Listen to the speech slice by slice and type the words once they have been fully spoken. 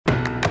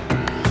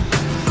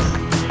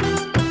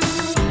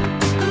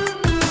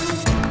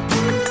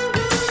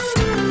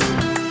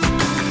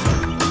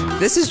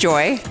This is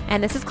Joy.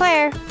 And this is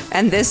Claire.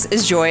 And this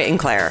is Joy and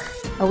Claire.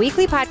 A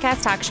weekly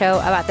podcast talk show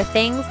about the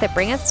things that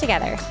bring us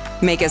together.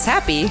 Make us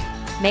happy.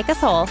 Make us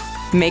whole.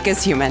 Make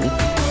us human.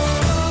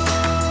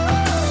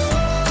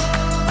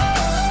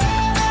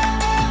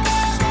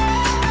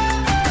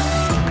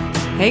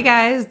 Hey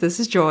guys,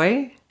 this is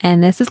Joy.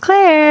 And this is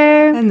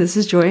Claire. And this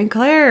is Joy and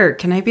Claire.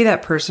 Can I be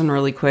that person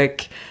really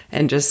quick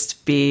and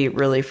just be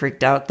really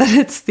freaked out that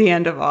it's the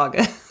end of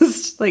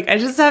August? Like, I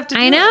just have to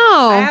do I know.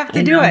 it. I have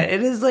to do it.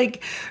 It is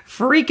like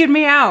freaking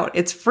me out.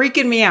 It's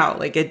freaking me out.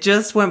 Like, it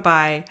just went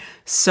by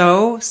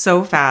so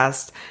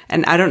fast.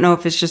 And I don't know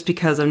if it's just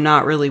because I'm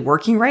not really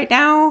working right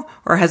now,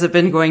 or has it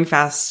been going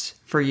fast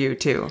for you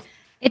too?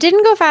 It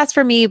didn't go fast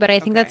for me, but I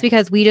think that's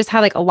because we just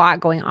had like a lot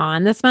going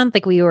on this month.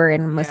 Like we were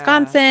in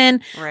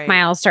Wisconsin. Right.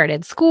 Miles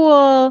started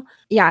school.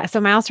 Yeah. So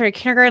Miles started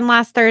kindergarten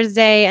last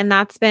Thursday, and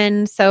that's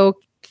been so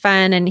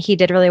fun, and he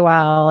did really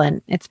well,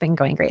 and it's been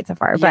going great so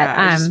far. Yeah,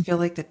 but I just feel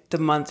like the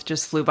month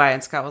just flew by,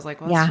 and Scott was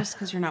like, well, it's Yeah. just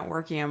because you're not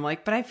working. I'm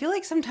like, but I feel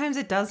like sometimes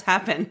it does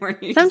happen where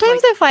you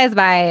sometimes it flies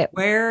by.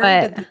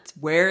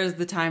 where is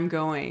the time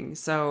going?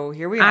 So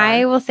here we are.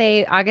 I will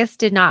say August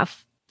did not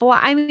fly.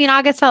 I mean,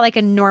 August felt like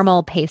a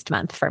normal paced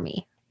month for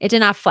me. It did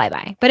not fly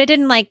by, but it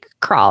didn't like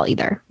crawl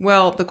either.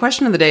 Well, the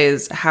question of the day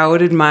is, how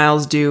did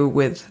Miles do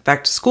with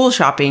back to school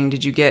shopping?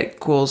 Did you get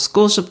cool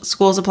school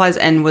supplies,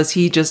 and was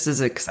he just as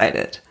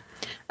excited?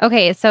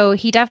 Okay, so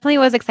he definitely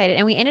was excited.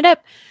 And we ended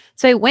up,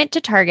 so I went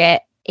to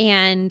Target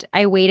and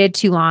I waited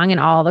too long and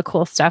all the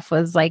cool stuff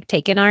was like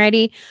taken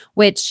already,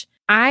 which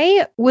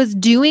I was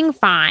doing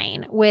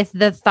fine with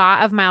the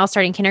thought of Miles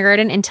starting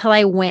kindergarten until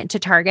I went to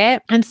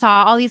Target and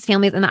saw all these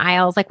families in the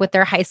aisles, like with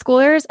their high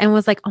schoolers, and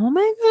was like, oh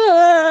my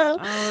God.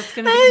 Oh, it's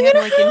going to be him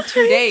like in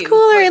 2 days.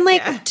 Schooler in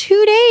like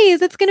 2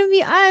 days. It's going to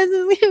be us. It's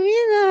going to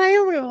be the high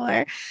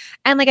schooler.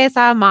 And like I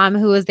saw a mom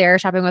who was there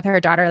shopping with her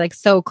daughter, like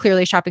so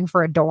clearly shopping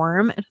for a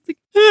dorm. And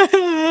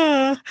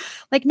I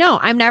was like, no,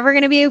 I'm never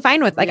going to be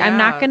fine with, like, I'm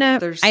not going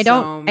to,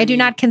 I do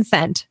not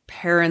consent.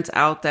 Parents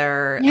out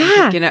there.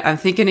 Yeah. I'm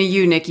thinking of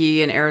you,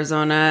 Nikki, in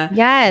Arizona.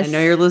 Yes. I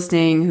know you're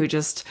listening, who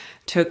just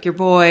took your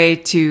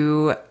boy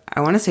to,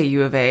 I want to say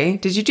U of A.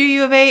 Did you do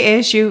U of A,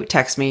 ASU?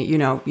 Text me. You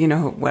know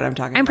what I'm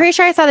talking about. I'm pretty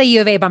sure I saw the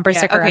U of A bumper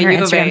sticker on her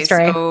Instagram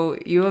story. So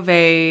U of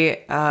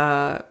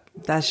A,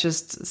 that's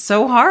just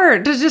so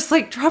hard to just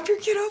like drop your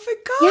kid off and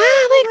go.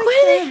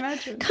 Yeah,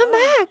 like come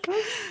back.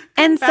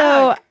 And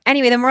so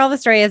anyway, the moral of the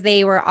story is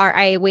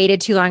I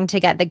waited too long to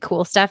get the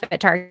cool stuff at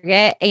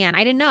Target, and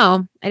I didn't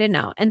know.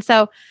 And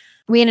so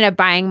we ended up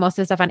buying most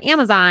of the stuff on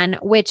Amazon,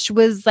 which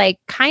was like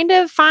kind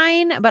of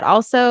fine, but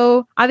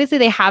also obviously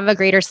they have a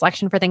greater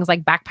selection for things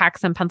like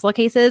backpacks and pencil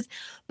cases.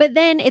 But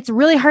then it's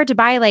really hard to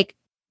buy like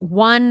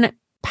one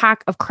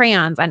pack of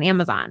crayons on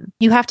Amazon.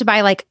 You have to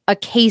buy like a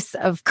case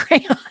of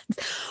crayons,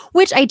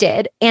 which I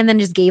did, and then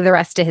just gave the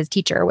rest to his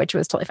teacher, which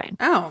was totally fine.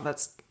 Oh,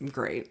 that's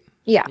great.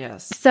 Yeah.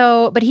 Yes.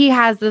 So, but he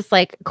has this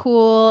like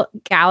cool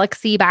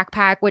Galaxy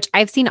backpack, which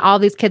I've seen all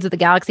these kids with the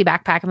Galaxy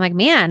backpack. I'm like,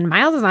 man,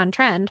 Miles is on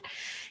trend.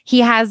 He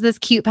has this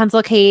cute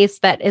pencil case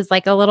that is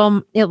like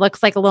it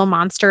looks like a little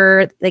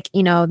monster. Like,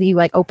 you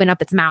like open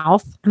up its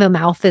mouth. The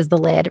mouth is the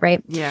lid,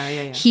 right?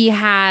 Yeah. He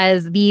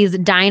has these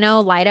dino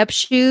light up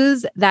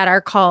shoes that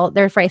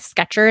they're for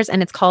Skechers,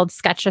 and it's called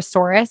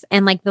Sketchosaurus.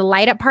 And like the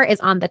light up part is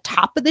on the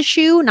top of the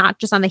shoe, not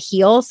just on the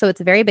heel. So it's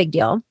a very big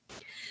deal.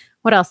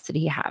 What else did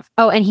he have?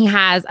 Oh, and he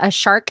has a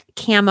shark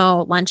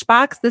camo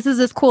lunchbox.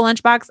 This cool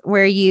lunchbox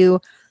where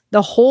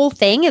the whole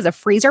thing is a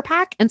freezer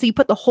pack. And so you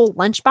put the whole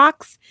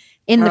lunchbox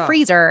in the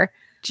freezer.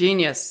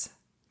 Genius.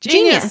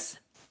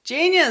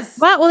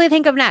 What will they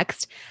think of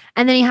next?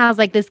 And then he has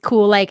like this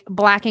cool, like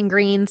black and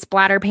green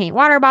splatter paint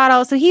water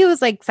bottle. So he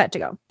was like set to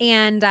go.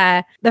 And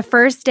the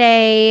first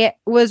day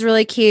was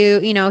really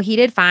cute. He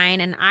did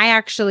fine. And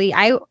I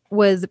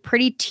was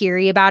pretty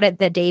teary about it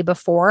the day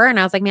before. And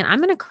I was like, man, I'm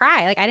going to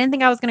cry. Like, I didn't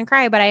think I was going to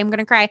cry, but I am going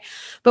to cry.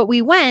 But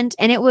we went,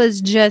 and it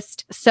was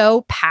just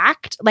so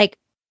packed. Like,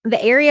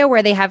 the area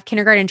where they have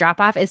kindergarten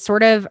drop-off is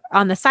sort of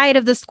on the side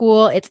of the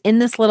school. It's in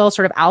this little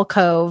sort of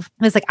alcove,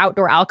 this like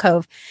outdoor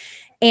alcove.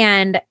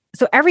 And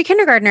so every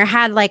kindergartner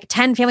had like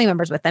 10 family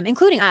members with them,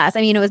 including us.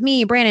 I mean, it was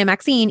me, Brandon,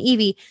 Maxine,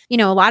 Evie.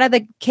 A lot of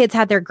the kids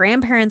had their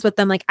grandparents with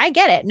them. Like, I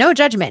get it. No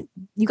judgment.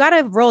 You got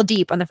to roll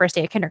deep on the first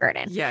day of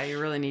kindergarten. Yeah, you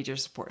really need your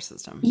support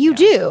system. You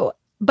do.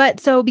 But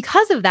so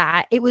because of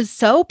that, it was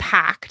so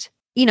packed.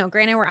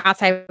 Granted, we're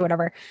outside,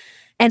 whatever.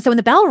 And so when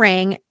the bell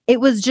rang, it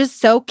was just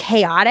so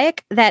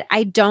chaotic that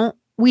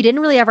we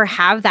didn't really ever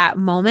have that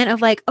moment of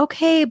like,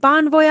 okay,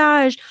 bon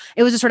voyage.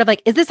 It was just sort of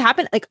like, is this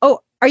happening? Like, oh,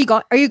 are you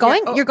going? Yeah, You're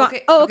going.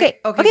 Okay,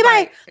 okay,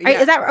 bye. Yeah.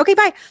 Is that okay?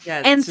 Bye.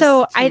 Yeah. And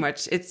so too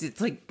much.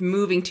 It's like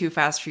moving too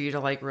fast for you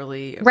to like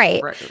really.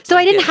 Right. So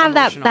I didn't have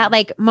that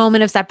like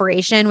moment of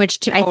separation,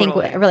 which I think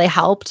really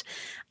helped.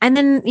 And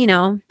then,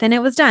 then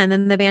it was done.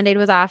 Then the Band-Aid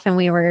was off and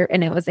we were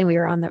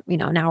on the,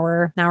 now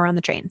we're on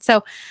the train.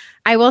 So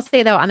I will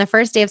say though, on the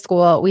first day of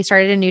school, we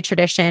started a new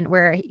tradition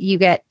where you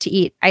get to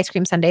eat ice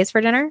cream sundaes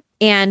for dinner.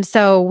 And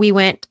so we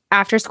went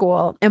after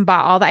school and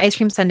bought all the ice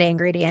cream sundae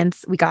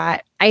ingredients. We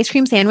got ice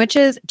cream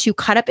sandwiches to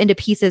cut up into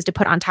pieces to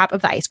put on top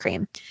of the ice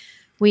cream.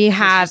 We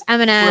have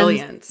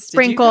M&Ms, sprinkles.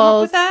 Did you come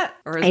up with that?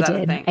 Or is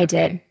that a thing? I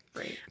did. Okay,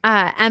 great.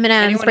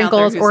 M&Ms,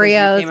 sprinkles,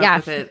 Oreos. Up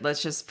with it,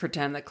 let's just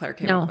pretend that Claire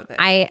came up with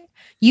it.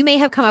 You may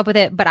have come up with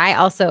it, but I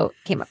also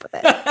came up with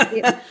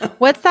it.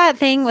 What's that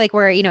thing like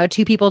where,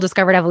 two people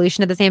discovered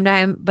evolution at the same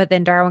time, but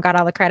then Darwin got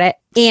all the credit?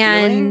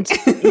 And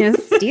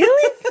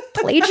stealing?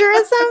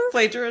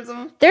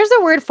 Plagiarism? There's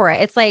a word for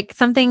it. It's like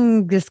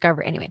something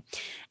discovered. Anyway.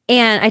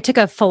 And I took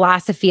a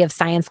philosophy of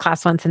science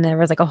class once, and there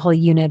was like a whole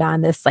unit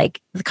on this, like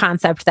the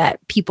concept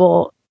that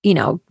people,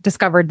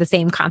 discovered the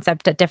same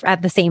concept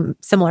at the same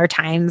similar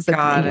times.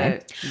 Got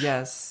it.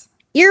 Yes.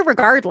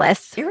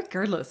 Irregardless.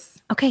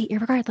 Okay,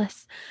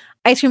 irregardless.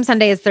 Ice cream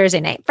Sunday is Thursday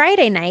night.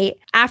 Friday night,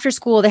 after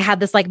school, they had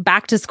this like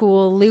back to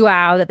school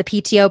luau that the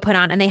PTO put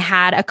on, and they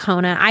had a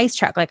Kona ice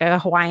truck, like a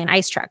Hawaiian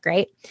ice truck,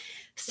 right?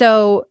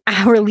 So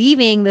we're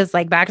leaving this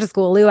like back to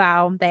school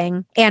luau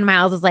thing, and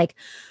Miles is like,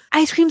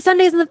 ice cream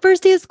sundaes on the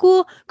first day of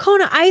school,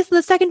 Kona ice on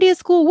the second day of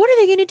school. What are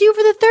they going to do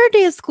for the third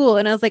day of school?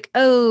 And I was like,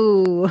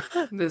 oh.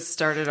 This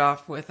started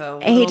off with I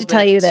hate to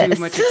tell you this.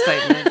 Too much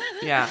excitement.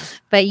 Yeah.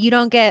 But you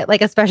don't get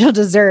like a special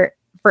dessert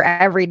for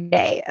every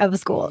day of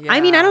school. Yeah. I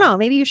mean, I don't know.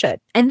 Maybe you should.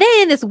 And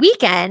then this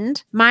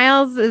weekend,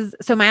 Miles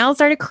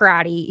started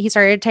karate. He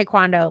started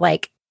taekwondo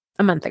like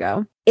a month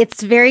ago.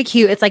 It's very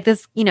cute. It's like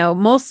this,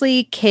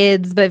 mostly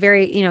kids, but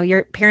very,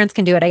 your parents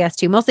can do it, I guess,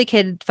 too. Mostly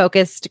kid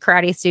focused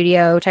karate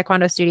studio,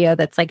 taekwondo studio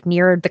that's like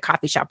near the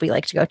coffee shop we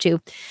like to go to.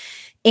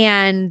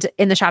 And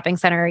in the shopping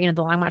center,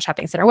 the Longmont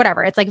shopping center,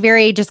 whatever. It's like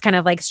very just kind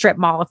of like strip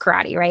mall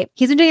karate, right?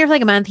 He's been doing it for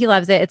like a month. He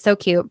loves it. It's so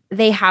cute.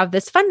 They have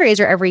this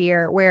fundraiser every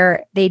year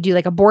where they do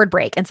like a board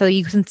break. And so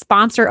you can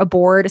sponsor a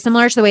board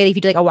similar to the way that if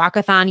you do like a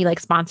walkathon, you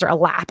like sponsor a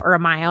lap or a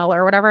mile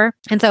or whatever.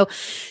 And so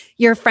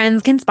your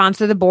friends can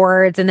sponsor the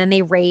boards, and then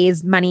they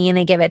raise money and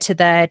they give it to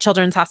the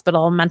Children's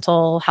Hospital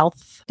mental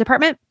health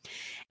department.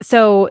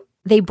 So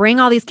they bring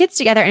all these kids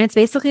together, and it's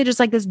basically just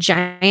like this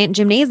giant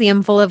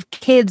gymnasium full of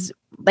kids,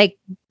 like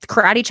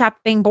karate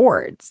chopping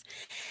boards.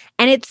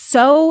 And it's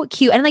so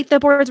cute. And like the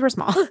boards were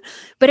small,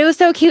 but it was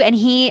so cute. And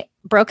he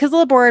broke his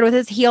little board with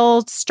his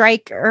heel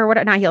strike or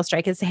what, not heel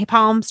strike, his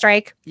palm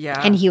strike. Yeah.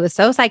 And he was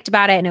so psyched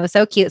about it. And it was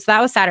so cute. So that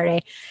was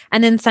Saturday.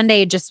 And then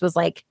Sunday just was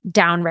like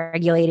down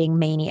regulating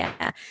mania.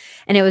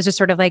 And it was just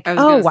sort of like,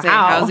 oh, wow.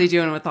 How's he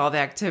doing with all the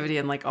activity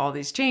and like all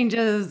these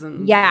changes?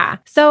 And yeah.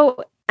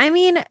 So I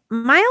mean,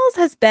 Miles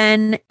had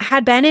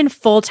been in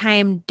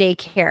full-time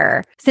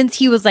daycare since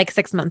he was like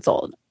 6 months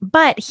old,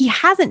 but he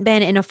hasn't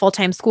been in a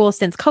full-time school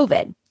since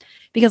COVID.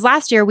 Because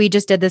last year we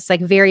just did this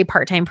like very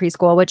part-time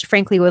preschool, which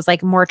frankly was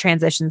like more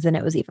transitions than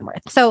it was even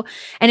worth. So,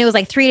 and it was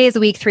like 3 days a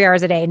week, 3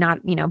 hours a day,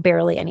 not,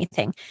 barely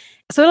anything.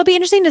 So it'll be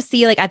interesting to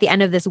see like at the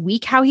end of this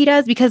week how he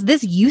does, because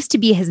this used to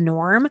be his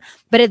norm,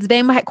 but it's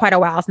been quite a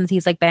while since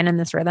he's like been in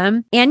this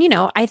rhythm. And,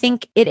 I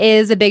think it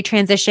is a big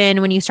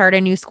transition when you start a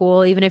new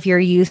school, even if you're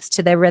used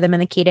to the rhythm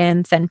and the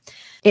cadence. And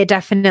it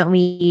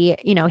definitely,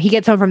 he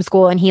gets home from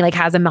school and he like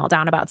has a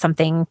meltdown about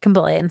something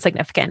completely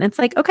insignificant. It's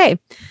like, okay,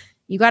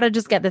 you got to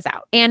just get this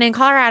out. And in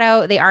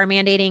Colorado, they are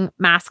mandating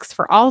masks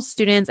for all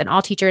students and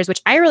all teachers,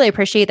 which I really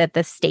appreciate that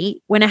the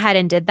state went ahead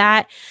and did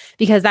that,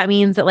 because that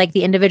means that like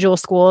the individual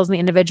schools and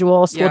the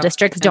individual school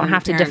districts don't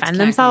have to defend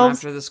themselves.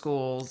 After the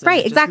schools.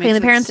 Right, exactly. And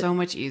the parents, so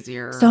much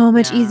easier. So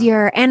much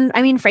easier. And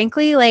I mean,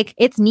 frankly, like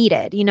it's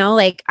needed,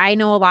 like I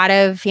know a lot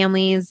of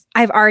families,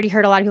 I've already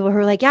heard a lot of people who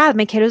are like, yeah,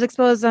 my kid was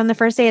exposed on the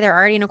first day. They're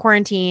already in a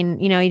quarantine.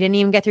 You didn't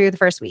even get through the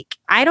first week.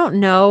 I don't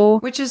know.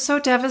 Which is so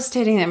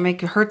devastating.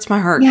 It hurts my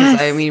heart. Because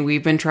I mean,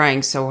 we've been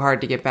trying so hard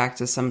to get back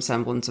to some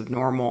semblance of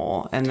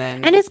normal. And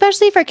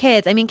especially for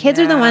kids. I mean, kids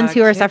are the ones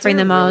who are suffering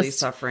the most. Really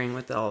suffering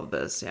with all of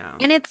this. Yeah.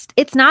 And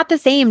it's not the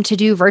same to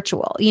do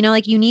virtual,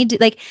 like you need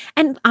to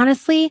and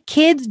honestly,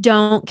 kids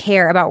don't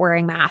care about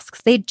wearing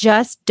masks. They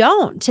just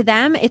don't. To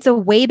them, it's a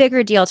way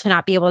bigger deal to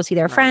not be able to see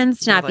their friends,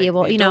 to not be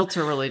able, adults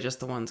are really just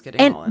the ones getting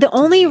and the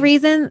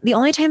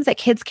only times that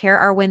kids care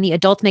are when the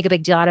adults make a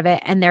big deal out of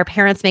it and their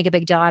parents make a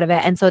big deal out of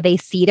it. And so they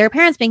see their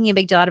parents making a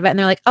big deal out of it and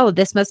they're like, oh,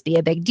 this must be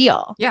a big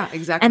deal. Yeah,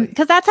 exactly. And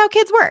because that's how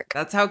kids work.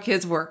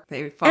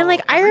 They follow.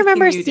 And I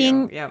remember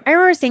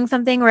seeing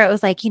something where it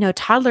was like,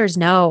 toddlers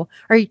know,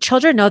 or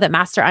children know that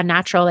masks are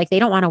unnatural. Like they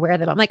don't want to wear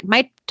them. I'm like,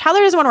 my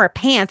toddler doesn't want to wear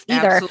pants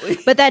either,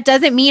 Absolutely. But that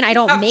doesn't mean I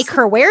don't make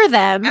her wear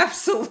them.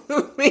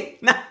 Absolutely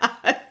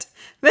not.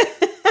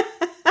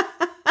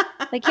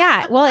 Like,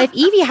 yeah, well, if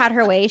Evie had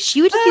her way,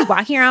 she would just be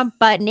walking around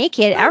butt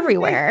naked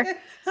everywhere.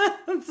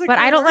 But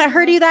I don't let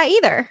her do that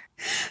either.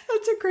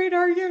 That's a great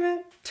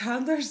argument.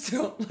 Toddlers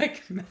don't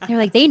like masks. They're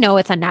like, they know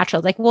it's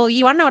unnatural. Like, well,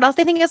 you want to know what else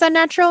they think is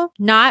unnatural?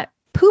 Not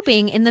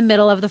pooping in the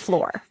middle of the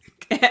floor.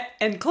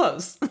 And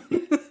clothes.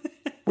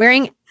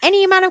 Wearing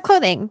any amount of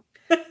clothing.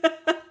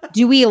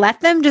 Do we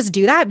let them just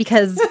do that?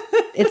 Because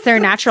it's their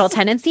natural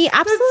tendency?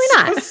 Absolutely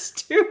not. So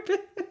stupid.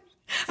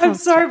 I'm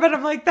sorry, but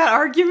I'm like, that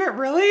argument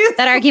really?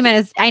 That argument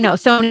is, I know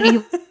so many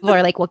people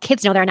are like, well,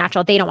 kids know they're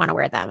natural. They don't want to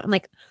wear them. I'm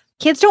like,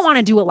 kids don't want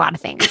to do a lot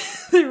of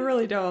things. They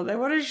really don't. They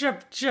want to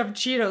shove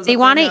Cheetos. They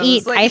want to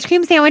eat ice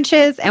cream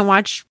sandwiches and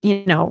watch,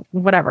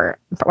 whatever.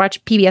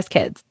 Watch PBS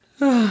Kids.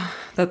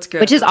 That's good.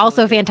 Which is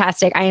also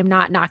fantastic. I am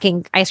not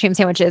knocking ice cream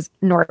sandwiches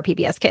nor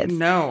PBS Kids.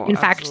 No. In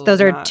fact,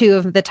 those are two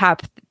of the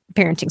top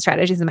parenting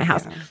strategies in my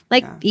house.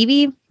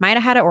 Evie might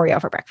have had an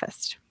Oreo for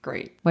breakfast.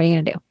 Great. What are you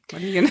going to do?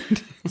 What are you going to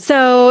do?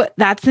 So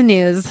that's the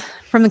news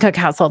from the Cook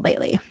household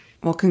lately.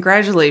 Well,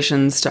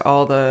 congratulations to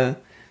all the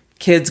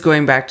kids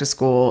going back to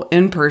school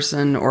in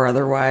person or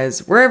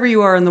otherwise, wherever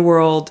you are in the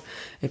world.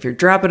 If you're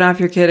dropping off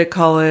your kid at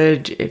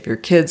college, if your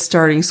kid's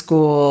starting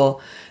school,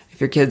 if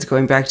your kid's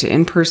going back to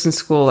in-person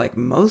school, like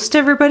most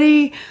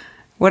everybody,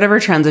 whatever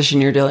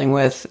transition you're dealing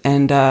with.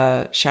 And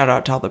shout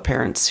out to all the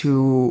parents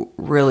who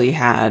really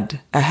had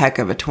a heck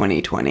of a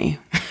 2020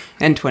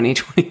 and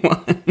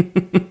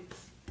 2021.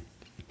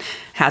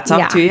 Hats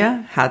off to you.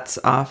 Hats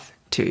off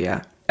to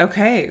you.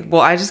 Okay.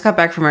 Well, I just got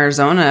back from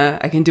Arizona.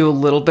 I can do a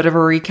little bit of a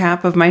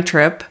recap of my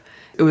trip.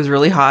 It was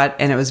really hot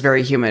and it was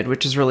very humid,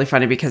 which is really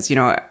funny because,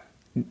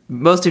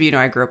 most of you know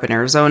I grew up in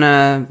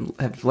Arizona,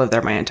 have lived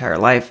there my entire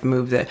life,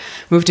 moved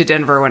to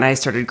Denver when I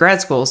started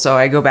grad school. So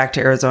I go back to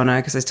Arizona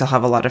because I still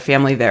have a lot of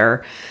family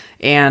there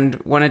and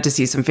wanted to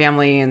see some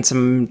family and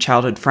some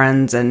childhood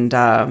friends. And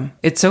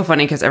it's so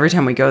funny because every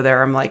time we go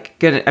there,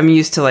 I'm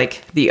used to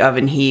like the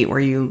oven heat where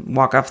you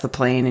walk off the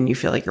plane and you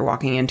feel like you're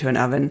walking into an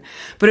oven.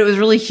 But it was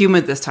really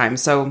humid this time.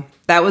 So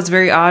that was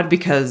very odd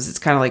because it's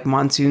kind of like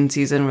monsoon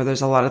season where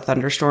there's a lot of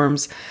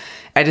thunderstorms.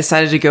 I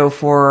decided to go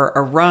for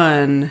a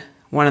run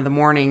one of the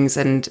mornings,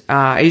 and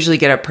I usually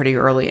get up pretty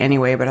early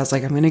anyway, but I was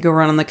like, I'm going to go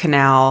run on the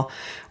canal,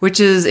 which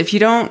is, if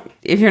you're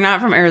not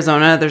from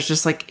Arizona, there's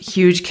just like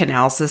huge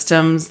canal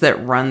systems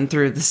that run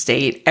through the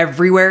state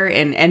everywhere.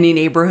 In any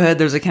neighborhood,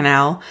 there's a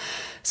canal.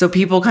 So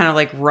people kind of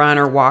like run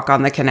or walk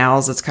on the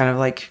canals. It's kind of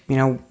like,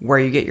 where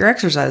you get your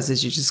exercise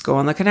is you just go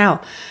on the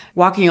canal.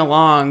 Walking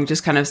along,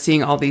 just kind of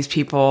seeing all these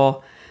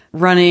people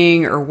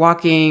running or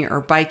walking or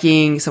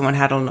biking. Someone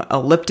had an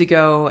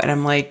elliptigo, and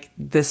I'm like,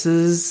 this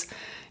is...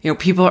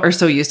 people are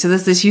so used to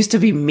this. This used to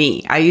be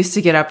me. I used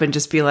to get up and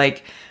just be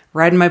like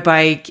riding my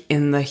bike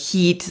in the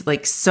heat,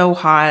 like so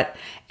hot.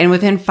 And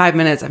within 5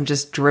 minutes, I'm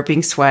just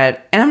dripping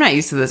sweat. And I'm not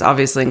used to this.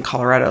 Obviously, in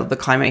Colorado, the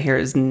climate here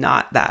is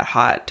not that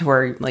hot to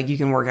where like you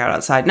can work out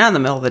outside, not in the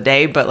middle of the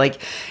day, but like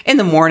in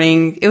the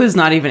morning, it was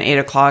not even 8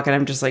 o'clock and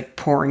I'm just like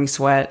pouring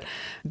sweat.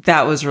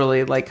 That was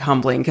really like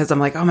humbling because I'm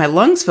like, oh, my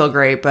lungs feel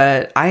great,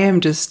 but I am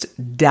just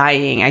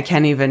dying. I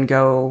can't even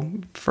go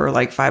for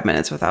like 5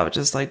 minutes without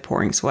just like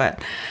pouring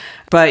sweat.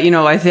 But,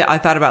 I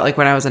thought about like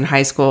when I was in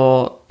high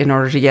school, in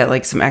order to get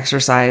like some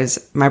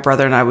exercise, my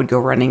brother and I would go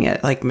running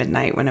at like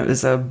midnight when it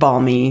was a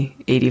balmy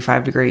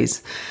 85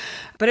 degrees.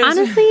 But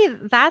honestly,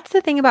 that's the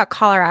thing about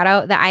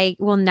Colorado that I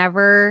will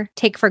never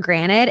take for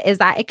granted is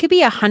that it could be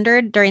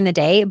 100 during the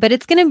day, but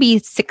it's going to be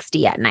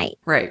 60 at night.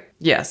 Right.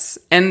 Yes.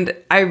 And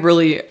I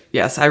really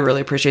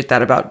appreciate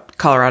that about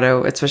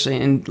Colorado, especially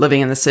in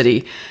living in the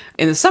city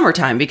in the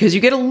summertime, because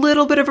you get a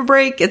little bit of a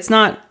break. It's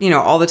not,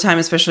 all the time,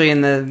 especially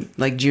in the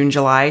like June,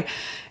 July.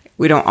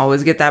 We don't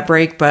always get that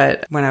break,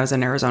 but when I was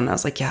in Arizona, I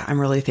was like, yeah, I'm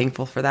really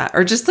thankful for that.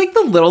 Or just like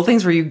the little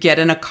things where you get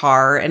in a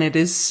car and it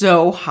is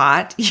so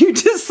hot. You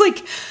just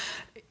like...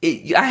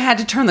 I had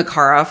to turn the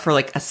car off for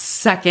like a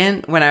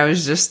second when I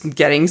was just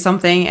getting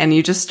something and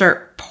you just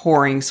start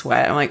pouring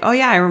sweat. I'm like, oh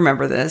yeah, I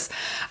remember this.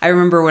 I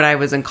remember when I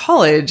was in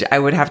college, I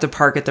would have to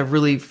park at the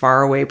really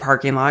far away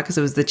parking lot because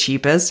it was the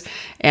cheapest.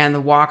 And the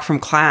walk from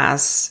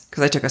class,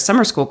 because I took a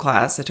summer school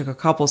class, I took a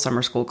couple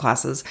summer school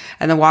classes,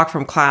 and the walk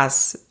from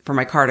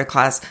my car to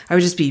class, I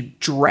would just be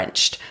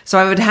drenched. So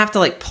I would have to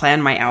like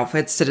plan my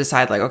outfits to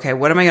decide like, okay,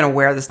 what am I going to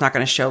wear that's not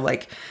going to show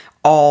like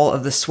all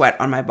of the sweat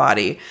on my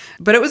body.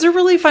 But it was a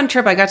really fun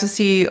trip. I got to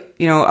see,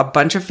 a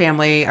bunch of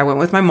family. I went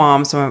with my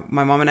mom. So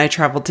my mom and I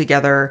traveled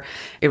together.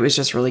 It was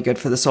just really good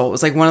for the soul. It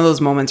was like one of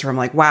those moments where I'm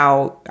like,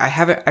 wow,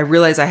 I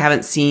realize I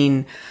haven't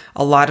seen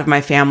a lot of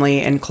my family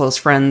and close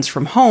friends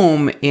from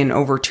home in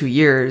over 2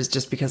 years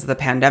just because of the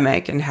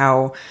pandemic and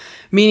how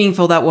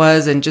meaningful that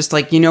was. And just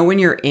like, when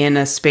you're in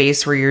a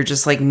space where you're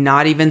just like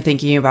not even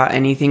thinking about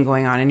anything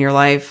going on in your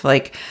life,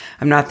 like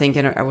I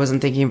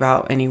wasn't thinking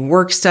about any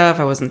work stuff.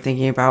 I wasn't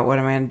thinking about what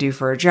am I going to do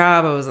for a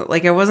job.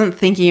 I wasn't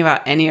thinking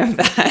about any of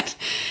that.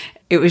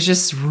 It was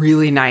just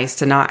really nice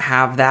to not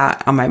have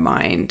that on my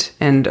mind.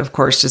 And of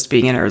course, just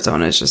being in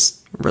Arizona is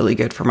just really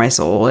good for my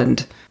soul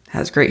and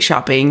has great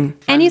shopping.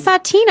 And you saw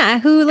Tina,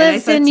 who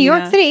lives in New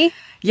York City.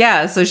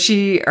 Yeah, so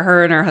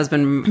her and her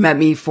husband met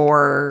me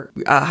for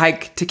a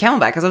hike to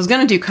Camelback because I was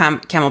going to do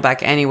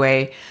Camelback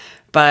anyway,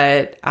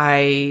 but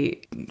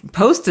I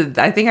posted,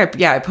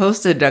 I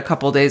posted a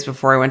couple days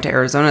before I went to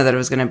Arizona that I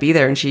was going to be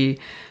there, and she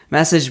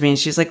messaged me and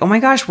she's like, oh my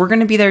gosh, we're going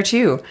to be there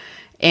too.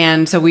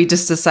 And so we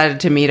just decided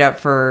to meet up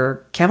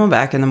for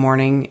Camelback in the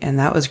morning, and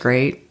that was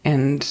great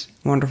and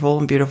wonderful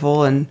and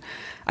beautiful, and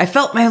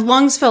my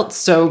lungs felt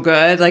so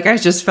good. Like I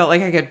just felt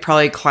like I could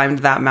probably climb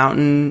that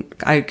mountain.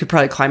 I could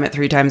probably climb it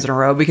 3 times in a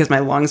row because my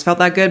lungs felt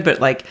that good. But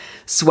like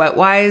sweat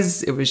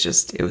wise, it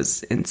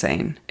was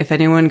insane. If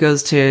anyone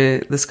goes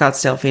to the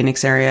Scottsdale,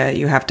 Phoenix area,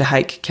 you have to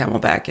hike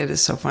Camelback. It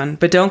is so fun.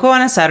 But don't go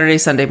on a Saturday,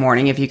 Sunday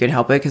morning if you can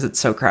help it because it's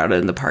so crowded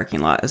and the parking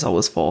lot is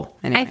always full.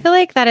 Anyway. I feel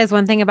like that is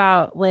one thing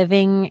about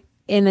living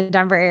in the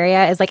Denver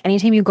area is like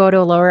anytime you go to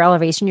a lower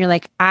elevation, you're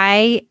like,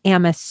 I'm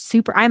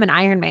an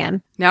Iron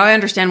Man. Now I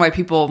understand why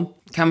people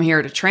come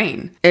here to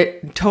train.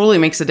 It totally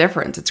makes a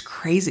difference. It's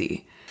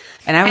crazy.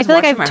 And I was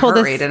watching my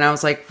heart rate and I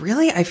was like,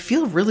 really? I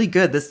feel really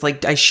good. This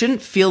like, I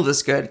shouldn't feel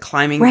this good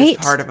climbing this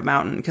part of a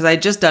mountain because I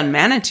just done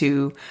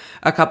Manitou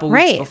a couple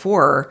weeks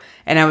before.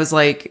 And I was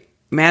like,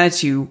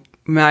 Manitou,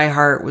 my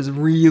heart was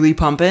really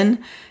pumping.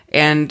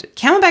 And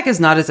Camelback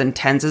is not as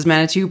intense as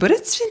Manitou, but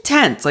it's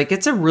intense. Like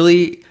it's a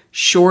really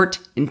short,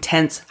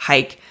 intense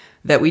hike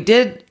that we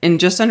did in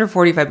just under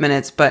 45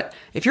 minutes. But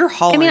if you're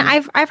hauling... I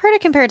mean, I've heard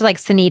it compared to like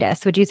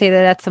Sanitas. Would you say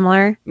that that's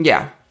similar?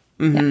 Yeah.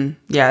 Mm-hmm.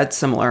 Yeah, it's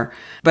similar.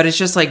 But it's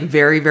just like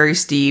very, very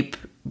steep.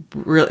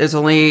 It's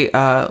only like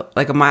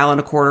 1.25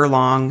 miles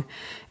long.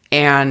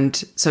 And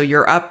so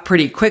you're up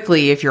pretty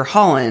quickly if you're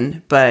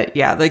hauling. But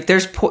yeah, like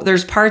there's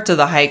parts of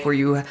the hike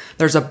where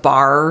there's a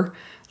bar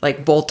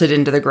like bolted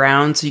into the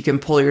ground so you can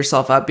pull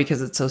yourself up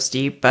because it's so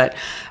steep. But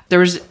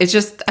it's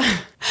just...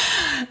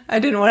 I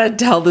didn't want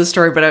to tell this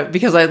story, but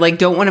because I like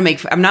don't want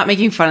to I'm not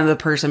making fun of the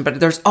person, but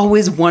there's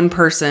always one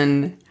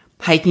person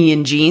hiking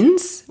in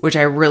jeans, which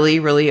I really,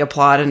 really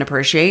applaud and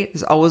appreciate.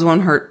 There's always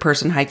one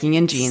person hiking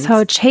in jeans.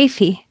 So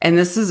chafy. And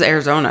this is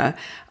Arizona.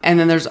 And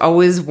then there's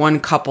always one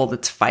couple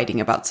that's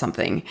fighting about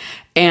something.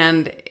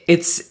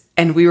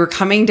 And we were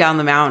coming down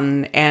the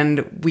mountain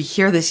and we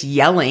hear this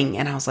yelling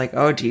and I was like,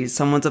 oh geez,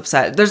 someone's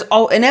upset. There's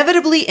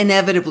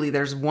inevitably,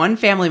 there's one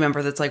family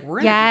member that's like, we're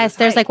in Yes,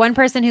 there's like one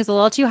person who's a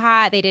little too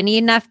hot. They didn't eat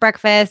enough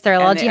breakfast. They're a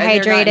little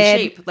dehydrated. They're not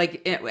in shape.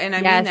 Like, and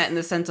I mean that in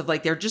the sense of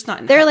like, they're just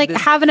not. They're like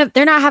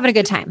they're not having a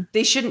good time.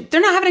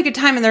 They're not having a good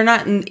time and they're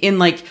not in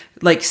like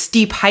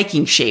steep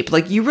hiking shape.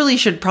 Like you really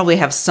should probably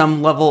have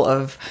some level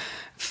of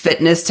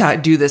fitness to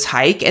do this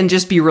hike and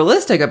just be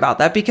realistic about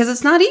that because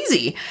it's not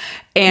easy.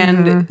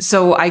 And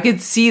so I could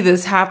see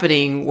this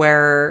happening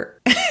where,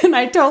 and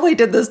I totally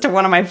did this to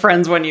one of my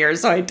friends one year.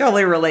 So I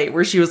totally relate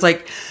where she was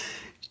like,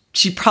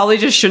 she probably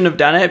just shouldn't have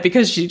done it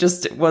because she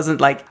just wasn't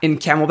like in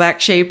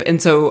Camelback shape.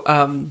 And so,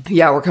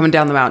 we're coming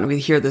down the mountain. We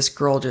hear this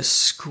girl just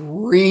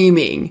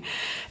screaming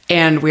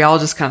and we all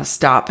just kind of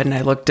stop. And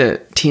I looked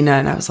at Tina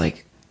and I was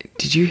like,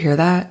 did you hear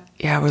that?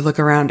 Yeah, we look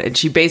around and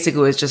she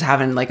basically was just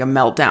having like a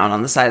meltdown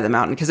on the side of the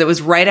mountain because it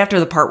was right after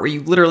the part where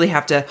you literally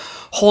have to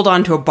hold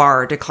on to a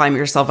bar to climb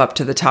yourself up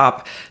to the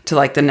top to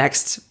like the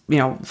next,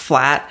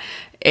 flat.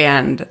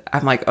 And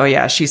I'm like, oh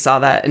yeah, she saw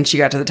that and she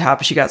got to the top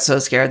and she got so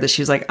scared that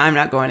she was like, I'm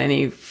not going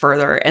any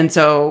further. And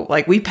so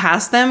like we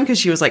passed them because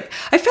she was like,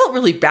 I felt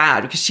really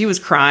bad because she was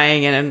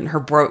crying and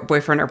her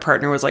boyfriend or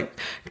partner was like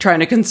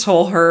trying to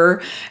console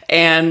her.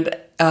 And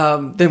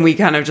then we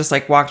kind of just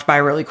like walked by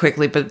really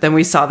quickly, but then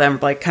we saw them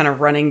like kind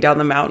of running down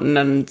the mountain.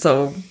 And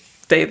so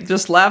they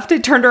just left. They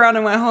turned around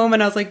and went home.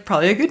 And I was like,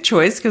 probably a good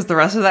choice because the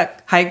rest of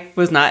that hike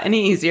was not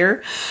any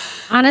easier.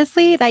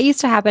 Honestly, that used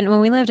to happen when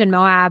we lived in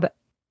Moab.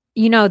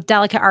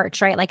 Delicate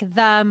Arch, right? Like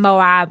the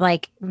Moab,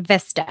 like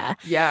Vista.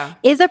 Yeah.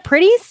 Is a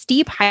pretty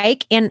steep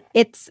hike. And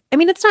it's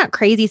not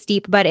crazy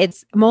steep, but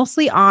it's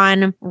mostly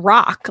on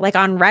rock, like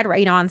on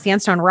on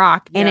sandstone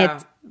rock. And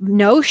it's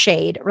no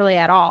shade really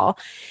at all.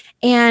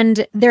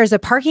 And there's a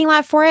parking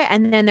lot for it.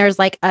 And then there's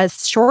like a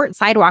short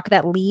sidewalk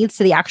that leads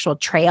to the actual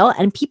trail.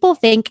 And people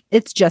think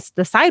it's just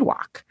the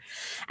sidewalk.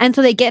 And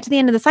so they get to the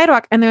end of the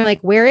sidewalk and they're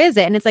like, where is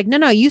it? And it's like,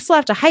 no, you still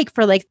have to hike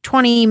for like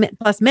 20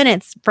 plus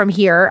minutes from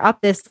here up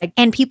this.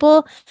 And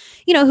people,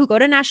 who go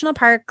to national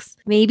parks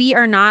maybe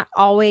are not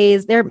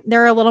always,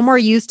 they're a little more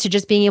used to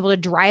just being able to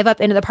drive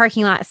up into the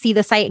parking lot, see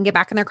the site and get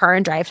back in their car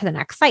and drive to the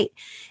next site.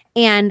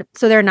 And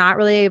so they're not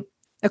really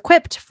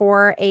equipped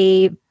for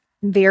a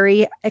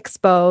very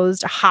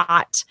exposed,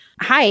 hot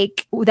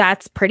hike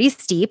that's pretty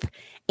steep.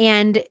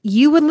 And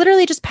you would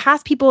literally just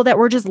pass people that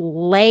were just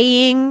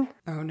laying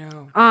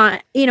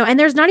and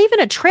there's not even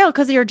a trail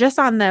because you're just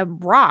on the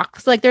rock.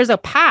 So like there's a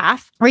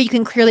path where you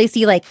can clearly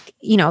see like,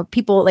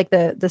 people like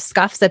the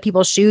scuffs that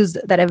people's shoes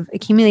that have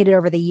accumulated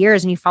over the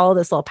years and you follow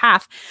this little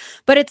path.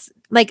 But it's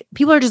like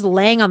people are just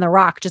laying on the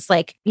rock, just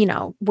like,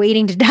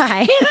 waiting to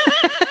die.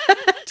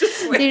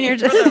 Waiting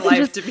for their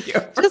life to be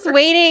over. Just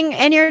waiting.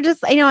 And you're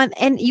just,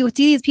 and you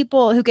see these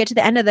people who get to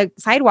the end of the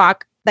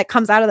sidewalk that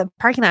comes out of the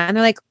parking lot and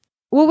they're like,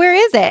 well, where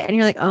is it? And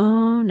you're like,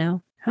 oh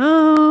no.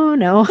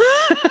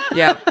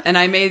 Yeah. And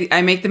I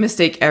make the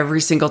mistake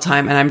every single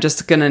time. And I'm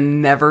just going to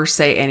never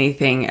say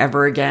anything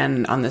ever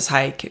again on this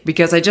hike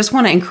because I just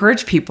want to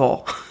encourage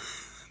people.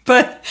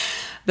 But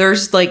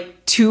there's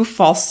like 2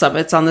 false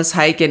summits on this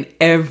hike. And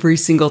every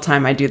single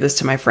time I do this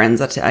to my friends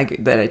that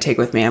I take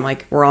with me, I'm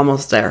like, we're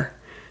almost there.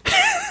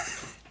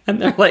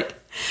 And they're like,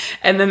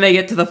 and then they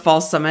get to the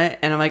false summit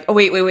and I'm like, oh,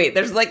 wait.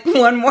 There's like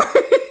one more.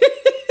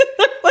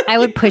 I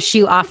would push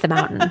you off the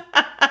mountain.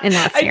 in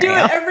that I do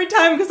scenario. it every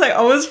time because I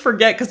always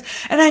forget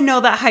and I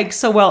know that hike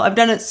so well. I've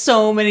done it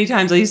so many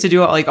times. I used to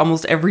do it like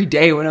almost every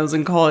day when I was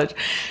in college,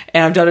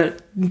 and I've done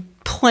it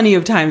plenty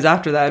of times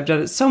after that. I've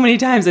done it so many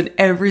times, and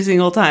every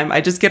single time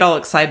I just get all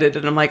excited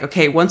and I'm like,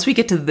 okay, once we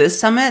get to this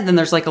summit, then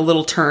there's like a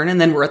little turn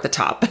and then we're at the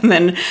top. And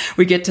then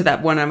we get to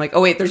that one. I'm like,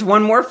 oh wait, there's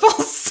one more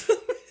false.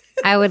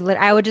 I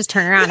would just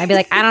turn around. I'd be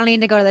like, I don't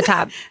need to go to the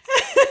top.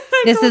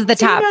 This is the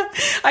top.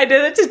 I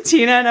did it to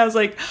Tina and I was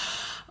like,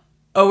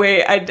 oh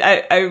wait,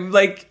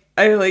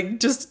 I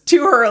just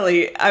too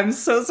early. I'm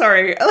so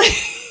sorry.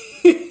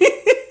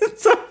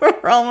 So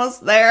we're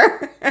almost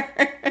there.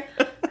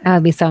 I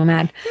would be so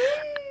mad.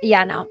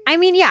 Yeah, no. I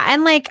mean, yeah.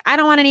 And like, I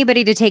don't want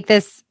anybody to take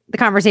the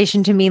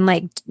conversation to mean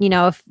like,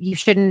 if you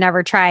shouldn't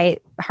never try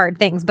hard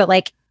things, but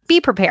like, be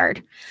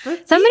prepared.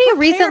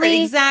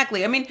 Recently.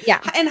 Exactly. I mean,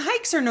 yeah. And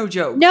hikes are no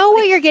joke. Know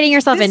what you're getting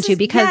yourself into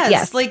because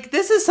yes. Like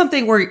this is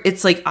something where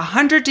it's like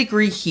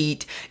 100-degree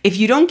heat. If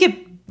you don't get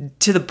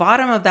to the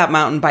bottom of that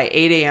mountain by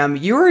 8 a.m.,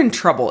 you're in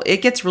trouble.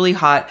 It gets really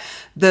hot.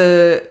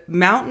 The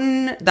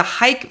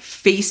hike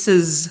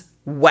faces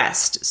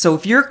west. So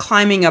if you're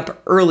climbing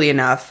up early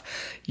enough,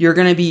 you're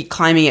going to be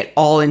climbing it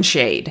all in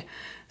shade.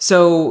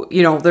 So,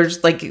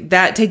 there's like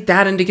that, take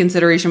that into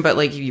consideration, but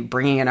like you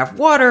bringing enough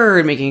water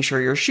and making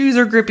sure your shoes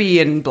are grippy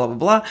and blah, blah,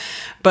 blah.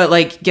 But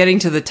like getting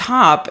to the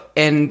top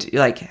and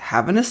like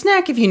having a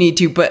snack if you need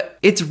to, but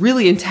it's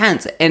really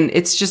intense. And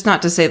it's just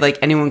not to say like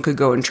anyone could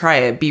go and try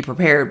it. Be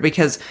prepared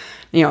because,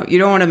 you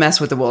don't want to mess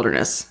with the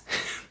wilderness.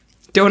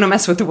 Don't want to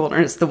mess with the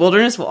wilderness. The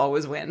wilderness will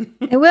always win.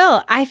 It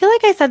will. I feel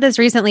like I said this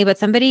recently, but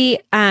somebody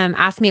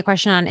asked me a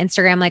question on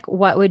Instagram, like,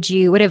 what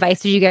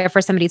advice would you give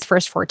for somebody's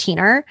first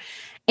 14er?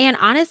 And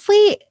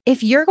honestly,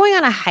 if you're going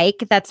on a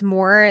hike that's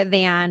more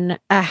than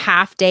a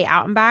half day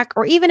out and back,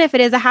 or even if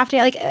it is a half day,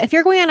 like if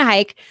you're going on a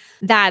hike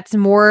that's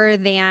more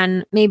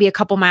than maybe a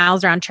couple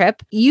miles round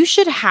trip, you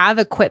should have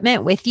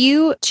equipment with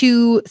you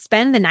to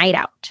spend the night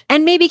out.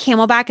 And maybe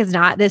Camelback is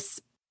not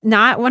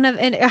one of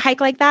a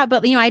hike like that.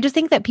 But, I just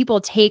think that people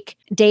take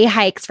day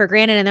hikes for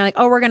granted and they're like,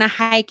 oh, we're going to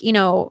hike,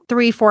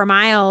 3-4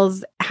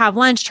 miles, have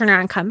lunch, turn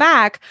around, come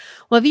back.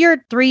 Well, if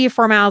you're 3 or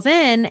 4 miles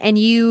in and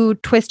you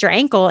twist your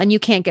ankle and you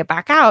can't get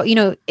back out,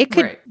 it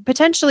could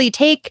potentially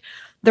take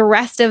the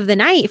rest of the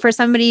night for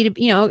somebody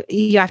to,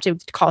 you have to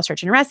call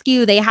search and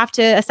rescue. They have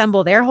to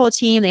assemble their whole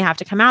team. They have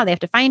to come out. They have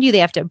to find you. They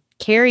have to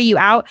carry you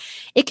out.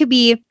 It could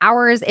be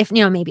hours if,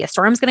 maybe a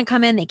storm's going to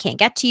come in. They can't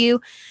get to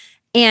you.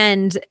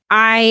 And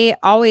I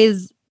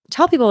always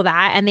tell people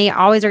that, and they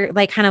always are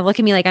like, kind of look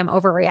at me like I'm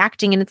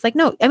overreacting. And it's like,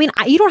 no, I mean,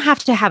 you don't have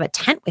to have a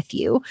tent with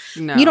you.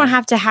 No. You don't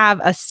have to have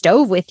a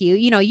stove with you.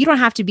 You don't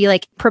have to be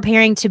like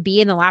preparing to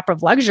be in the lap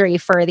of luxury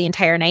for the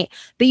entire night,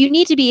 but you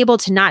need to be able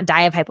to not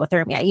die of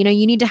hypothermia. You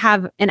need to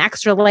have an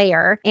extra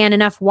layer and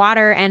enough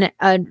water and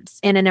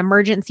an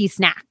emergency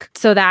snack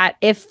so that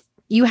if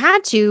you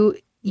had to,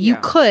 you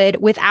could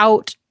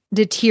without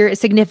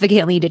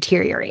significantly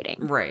deteriorating.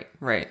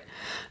 Right.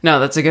 No,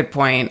 that's a good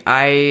point.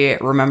 I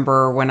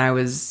remember when I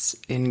was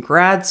in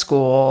grad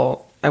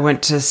school, I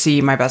went to see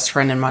my best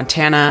friend in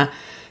Montana,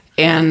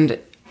 and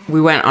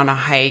we went on a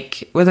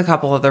hike with a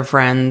couple other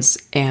friends,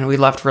 and we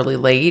left really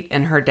late.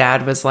 And her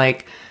dad was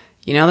like,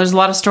 there's a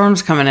lot of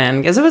storms coming in,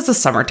 because it was the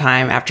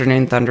summertime,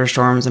 afternoon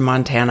thunderstorms in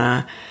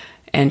Montana.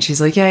 And she's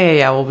like,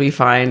 yeah, we'll be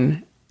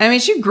fine. I mean,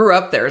 she grew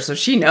up there, so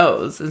she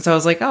knows. And so I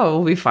was like, oh,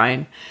 we'll be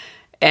fine.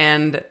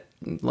 And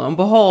lo and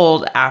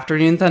behold,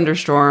 afternoon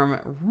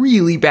thunderstorm,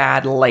 really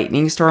bad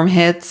lightning storm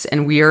hits,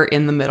 and we are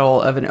in the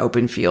middle of an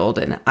open field,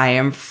 and I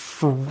am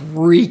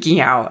freaking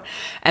out.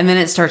 And then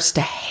it starts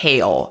to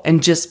hail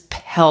and just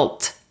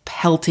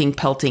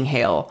pelting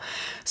hail.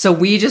 So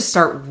we just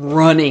start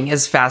running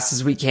as fast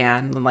as we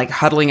can and like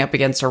huddling up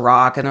against a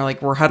rock. And they're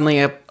like, we're huddling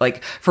up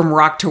like from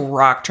rock to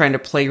rock, trying to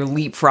play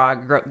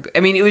leapfrog.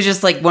 I mean, it was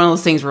just like one of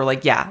those things where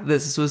like, yeah,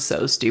 this was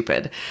so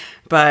stupid,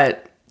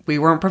 but we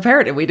weren't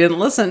prepared and we didn't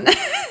listen.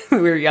 We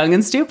were young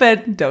and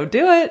stupid. Don't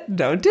do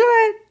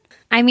it.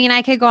 I mean,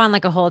 I could go on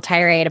like a whole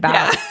tirade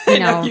about,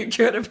 you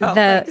could about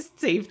like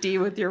safety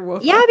with your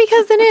wolf. Yeah,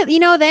 because then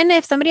then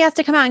if somebody has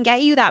to come out and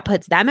get you, that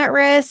puts them at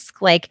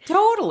risk. Like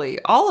totally,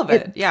 all of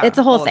it. Yeah, it's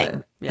a whole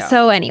thing. Yeah.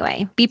 So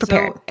anyway, be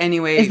prepared.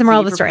 Is the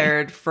moral of the story. Be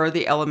prepared for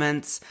the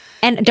elements.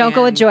 And don't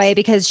go with Joy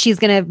because she's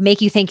going to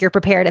make you think you're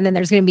prepared, and then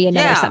there's going to be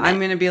another summit. I'm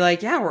going to be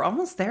like, we're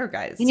almost there,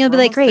 guys. And you'll be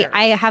like, great,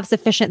 I have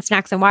sufficient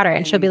snacks and water.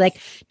 And she'll be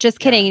like, just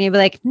kidding. And you'll be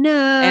like, no.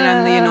 And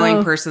I'm the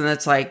annoying person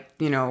that's like,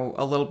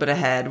 a little bit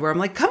ahead where I'm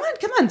like, come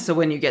on. So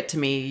when you get to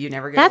me, you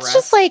never get That's rest.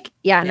 just like,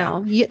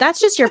 no,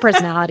 that's just your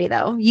personality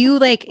though. You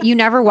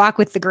never walk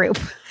with the group.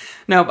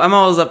 Nope, I'm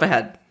always up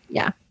ahead.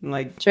 Yeah.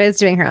 Like Joy's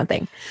doing her own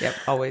thing. Yep,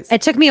 always.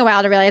 It took me a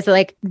while to realize that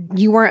like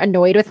you weren't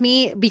annoyed with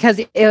me because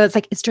it was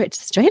like, is Joy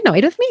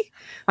annoyed with me?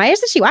 Why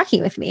isn't she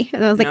walking with me?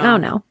 And I was like,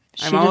 no.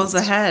 I'm always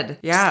ahead.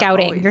 Yeah.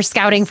 Scouting. Always. You're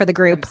scouting for the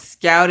group. I'm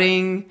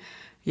scouting.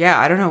 Yeah,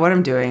 I don't know what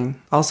I'm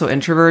doing. Also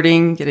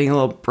introverting, getting a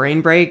little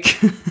brain break.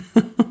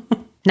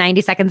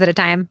 90 seconds at a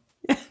time.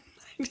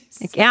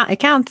 Yeah, it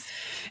counts.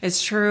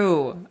 It's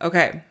true.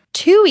 Okay.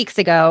 2 weeks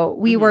ago,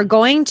 we were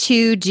going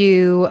to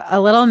do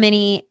a little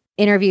mini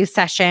interview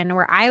session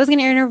where I was going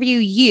to interview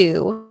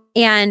you.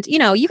 And, you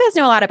guys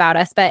know a lot about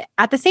us, but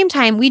at the same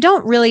time, we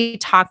don't really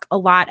talk a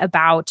lot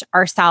about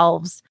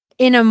ourselves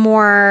in a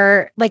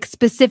more like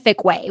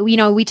specific way.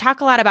 We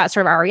talk a lot about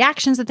sort of our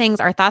reactions to things,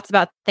 our thoughts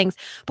about things,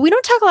 but we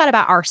don't talk a lot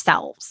about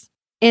ourselves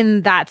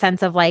in that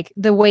sense of like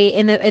the way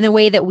in the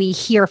way that we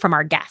hear from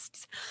our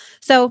guests.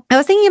 So I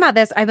was thinking about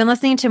this. I've been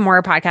listening to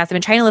more podcasts. I've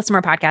been trying to listen to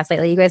more podcasts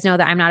lately. You guys know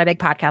that I'm not a big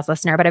podcast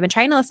listener, but I've been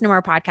trying to listen to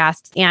more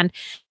podcasts. And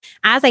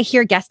as I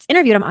hear guests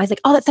interviewed, I'm always like,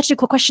 oh, that's such a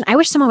cool question. I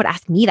wish someone would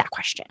ask me that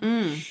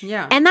question.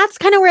 Yeah. And that's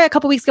kind of where a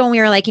couple weeks ago when we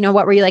were like,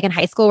 what were you like in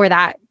high school, where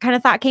that kind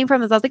of thought came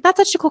from, is I was like, that's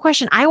such a cool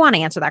question. I want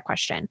to answer that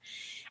question.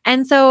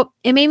 And so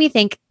it made me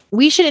think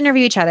we should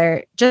interview each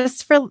other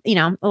just for, a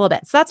little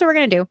bit. So that's what we're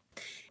going to do.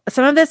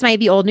 Some of this might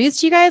be old news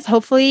to you guys.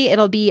 Hopefully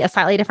it'll be a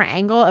slightly different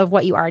angle of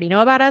what you already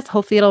know about us.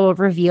 Hopefully it'll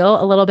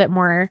reveal a little bit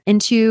more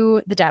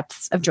into the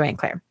depths of Joy and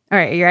Claire. All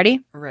right. Are you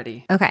ready?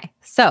 Ready. Okay.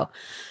 So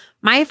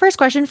my first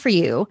question for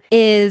you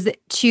is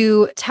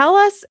to tell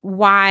us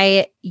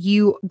why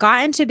you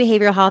got into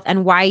behavioral health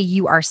and why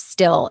you are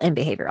still in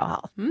behavioral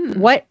health.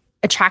 What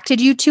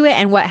attracted you to it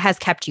and what has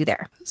kept you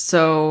there?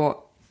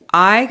 So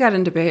I got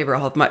into behavioral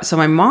health. So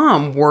my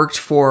mom worked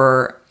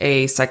for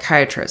a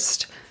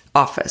psychiatrist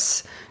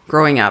office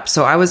growing up.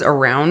 So I was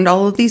around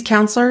all of these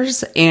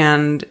counselors,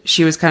 and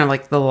she was kind of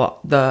like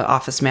the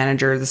office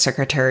manager, the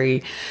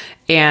secretary.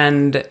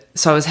 And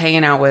so I was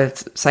hanging out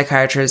with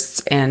psychiatrists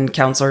and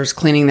counselors,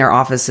 cleaning their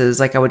offices.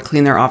 Like I would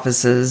clean their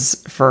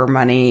offices for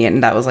money,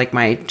 and that was like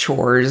my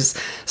chores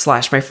 /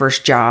 my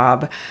first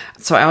job.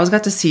 So I always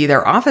got to see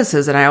their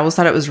offices, and I always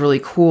thought it was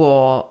really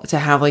cool to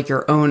have like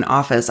your own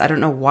office. I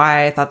don't know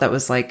why I thought that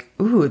was like,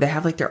 ooh, they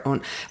have like their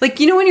own, like,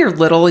 when you're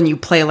little and you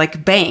play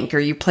like bank or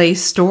you play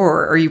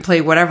store or you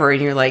play whatever,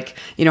 and you're like,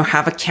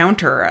 have a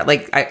counter.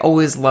 Like I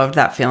always loved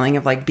that feeling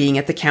of like being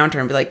at the counter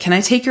and be like, can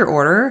I take your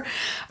order?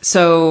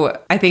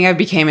 So I think I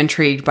became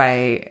intrigued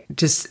by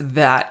just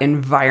that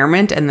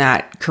environment and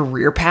that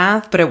career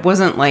path, but it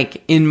wasn't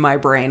like in my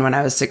brain when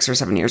I was 6 or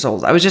 7 years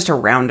old. I was just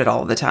around it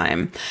all the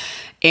time.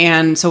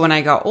 And so when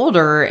I got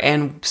older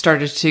and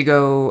started to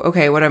go,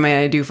 okay, what am I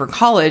going to do for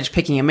college,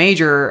 picking a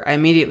major, I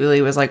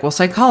immediately was like, well,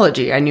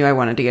 psychology. I knew I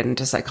wanted to get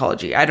into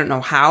psychology. I don't know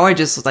how. I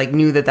just like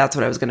knew that that's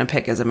what I was going to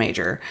pick as a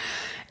major.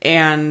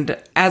 And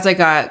as I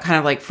got kind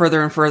of like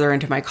further and further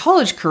into my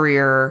college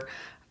career,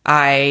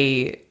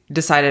 I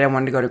decided I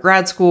wanted to go to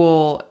grad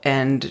school,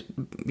 and,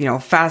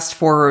 fast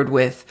forward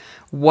with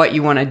what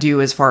you want to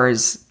do as far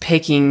as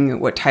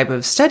picking what type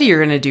of study you're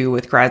going to do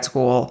with grad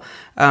school.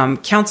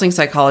 Counseling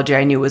psychology,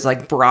 I knew was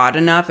like broad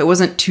enough. It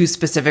wasn't too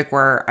specific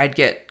where I'd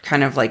get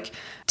kind of like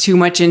too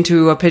much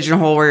into a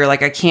pigeonhole where you're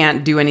like, I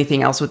can't do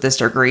anything else with this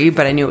degree,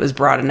 but I knew it was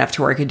broad enough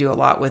to where I could do a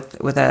lot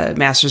with a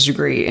master's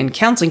degree in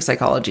counseling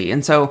psychology.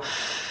 And so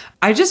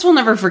I just will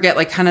never forget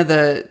like kind of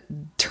the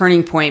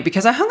turning point,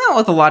 because I hung out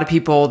with a lot of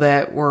people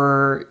that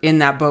were in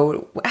that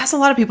boat, as a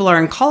lot of people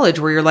are in college,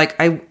 where you're like,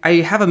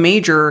 I have a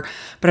major,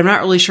 but I'm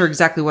not really sure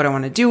exactly what I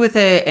want to do with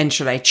it. And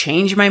should I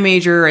change my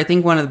major? I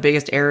think one of the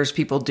biggest errors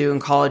people do in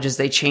college is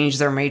they change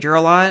their major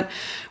a lot,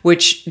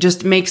 which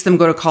just makes them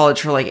go to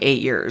college for like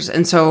 8 years.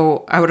 And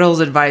so I would always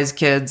advise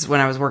kids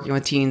when I was working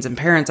with teens and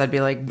parents, I'd be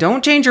like,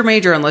 don't change your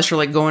major unless you're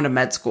like going to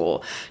med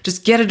school.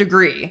 Just get a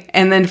degree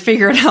and then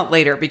figure it out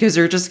later, because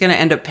you're just going to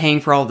end up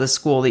paying for all this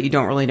school that you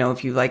don't really know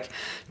if you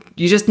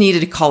just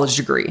needed a college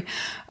degree.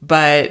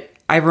 But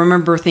I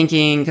remember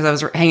thinking, because I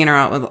was hanging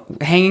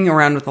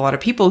around with a lot of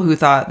people who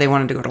thought they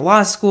wanted to go to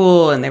law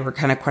school, and they were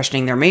kind of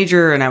questioning their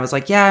major. And I was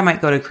like, yeah, I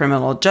might go to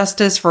criminal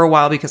justice for a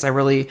while, because I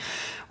really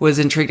was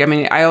intrigued. I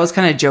mean, I always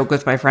kind of joke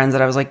with my friends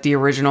that I was like the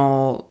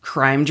original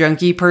crime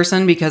junkie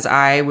person, because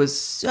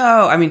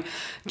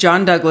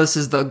John Douglas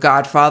is the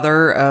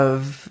godfather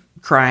of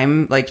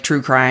crime, like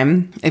true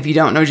crime. If you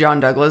don't know John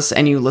Douglas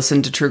and you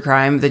listen to true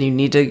crime, then you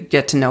need to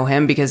get to know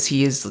him, because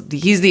he's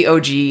the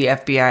OG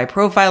FBI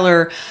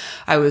profiler.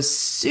 I was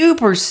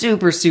super,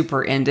 super,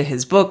 super into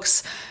his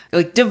books,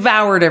 like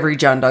devoured every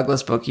John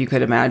Douglas book you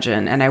could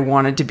imagine. And I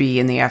wanted to be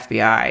in the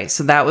FBI.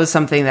 So that was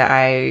something that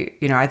I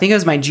think it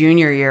was my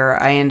junior year,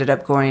 I ended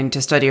up going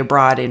to study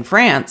abroad in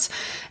France.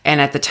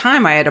 And at the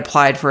time I had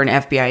applied for an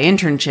FBI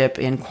internship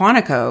in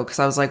Quantico, because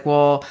I was like,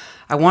 well,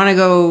 I want to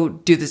go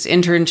do this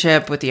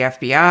internship with the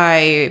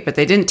FBI, but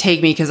they didn't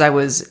take me because I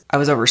was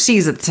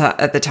overseas at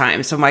the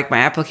time. So like my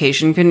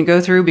application couldn't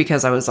go through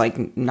because I was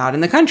like not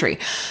in the country,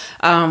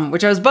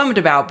 which I was bummed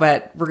about.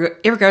 But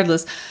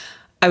regardless,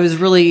 I was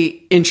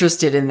really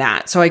interested in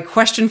that. So I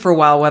questioned for a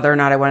while whether or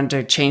not I wanted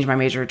to change my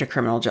major to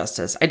criminal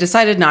justice. I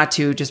decided not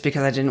to, just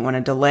because I didn't want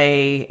to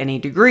delay any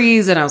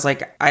degrees. And I was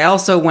like, I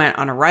also went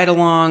on a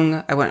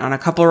ride-along. I went on a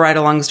couple of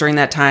ride-alongs during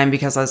that time,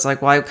 because I was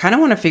like, well, I kind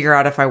of want to figure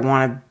out if I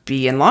want to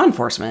be in law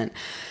enforcement.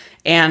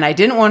 And I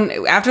didn't want,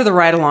 after the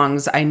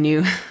ride-alongs, I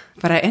knew,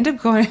 but I ended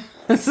up going,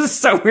 this is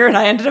so weird.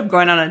 I ended up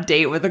going on a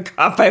date with a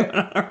cop I went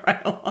on a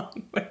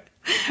ride-along with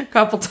a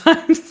couple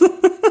times.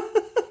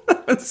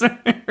 That was so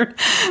weird.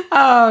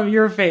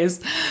 Your face.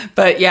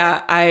 But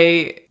yeah,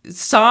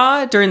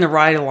 saw during the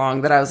ride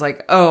along that I was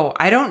like, oh,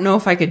 I don't know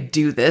if I could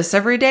do this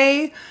every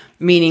day.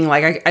 Meaning,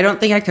 like, I don't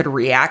think I could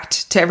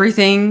react to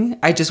everything.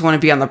 I just want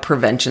to be on the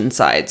prevention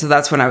side. So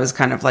that's when I was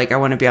kind of like, I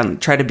want to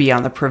try to be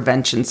on the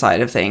prevention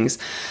side of things.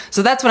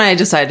 So that's when I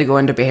decided to go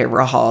into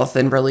behavioral health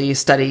and really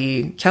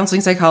study counseling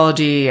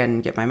psychology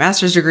and get my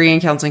master's degree in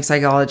counseling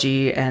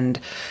psychology, and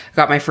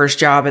got my first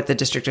job at the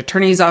district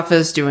attorney's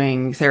office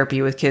doing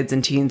therapy with kids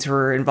and teens who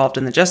were involved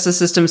in the justice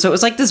system. So it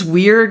was like this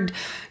weird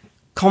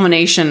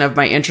culmination of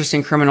my interest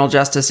in criminal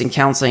justice and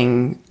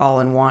counseling all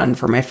in one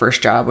for my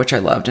first job, which I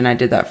loved. And I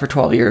did that for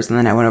 12 years. And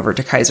then I went over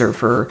to Kaiser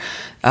for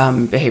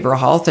behavioral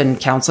health and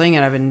counseling.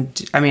 And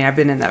I've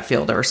been in that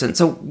field ever since.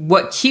 So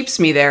what keeps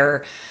me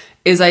there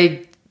is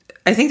I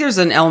think there's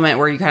an element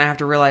where you kind of have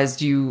to realize,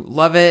 do you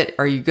love it?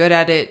 Are you good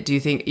at it? Do you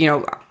think,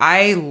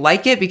 I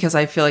like it because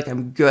I feel like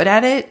I'm good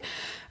at it.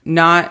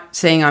 Not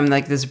saying I'm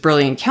like this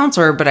brilliant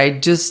counselor, but I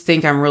just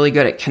think I'm really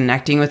good at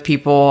connecting with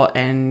people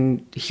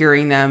and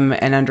hearing them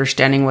and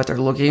understanding what they're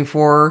looking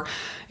for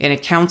in a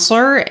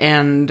counselor.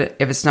 And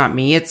if it's not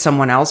me, it's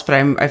someone else. But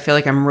I feel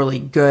like I'm really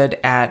good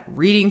at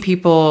reading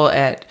people,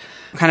 at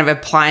kind of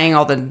applying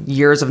all the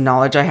years of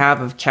knowledge I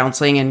have of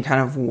counseling and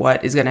kind of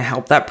what is going to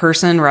help that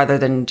person, rather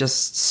than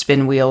just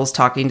spin wheels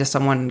talking to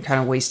someone and kind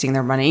of wasting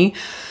their money.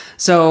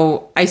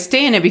 So I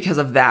stay in it because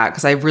of that,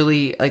 because I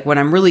really, like, when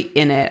I'm really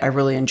in it, I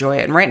really enjoy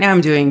it. And right now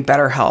I'm doing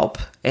BetterHelp,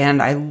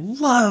 and I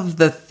love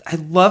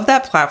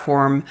that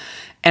platform,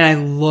 and I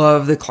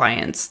love the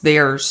clients. They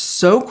are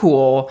so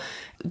cool.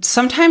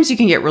 Sometimes you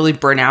can get really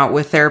burnt out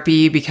with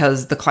therapy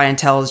because the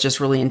clientele is just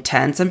really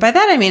intense. And by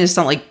that, I mean, it's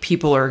not like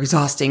people are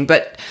exhausting,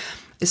 but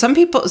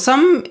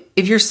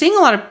if you're seeing a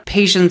lot of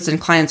patients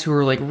and clients who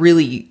are like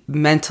really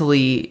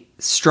mentally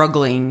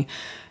struggling,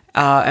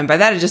 and by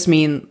that, I just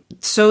mean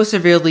so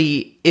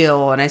severely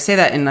ill. And I say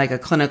that in like a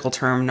clinical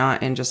term,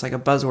 not in just like a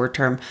buzzword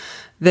term,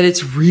 that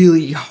it's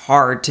really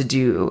hard to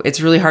do.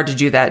 It's really hard to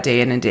do that day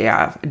in and day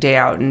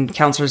out. And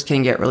counselors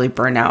can get really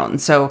burnt out.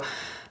 And so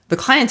the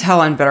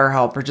clientele on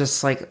BetterHelp are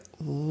just like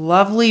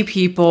lovely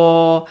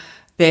people.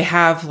 They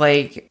have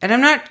like, and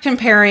I'm not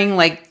comparing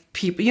like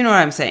people, you know what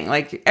I'm saying?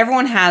 Like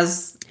everyone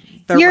has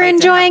their You're right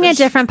enjoying a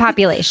different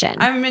population.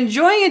 I'm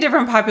enjoying a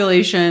different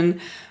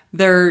population.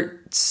 They're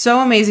so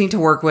amazing to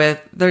work with.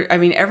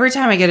 Every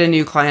time I get a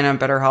new client on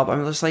BetterHelp,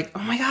 I'm just like,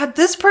 oh my God,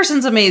 this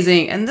person's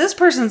amazing. And this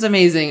person's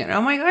amazing. And oh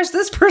my gosh,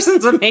 this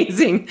person's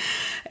amazing.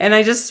 And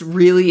I just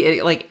really,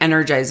 it like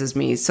energizes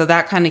me. So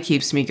that kind of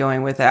keeps me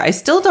going with it. I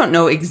still don't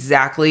know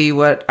exactly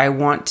what I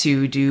want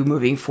to do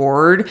moving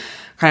forward,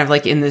 kind of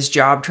like in this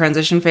job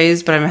transition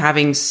phase, but I'm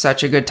having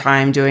such a good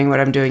time doing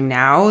what I'm doing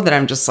now that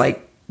I'm just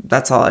like,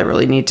 that's all I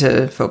really need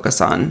to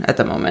focus on at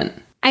the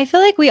moment. I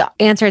feel like we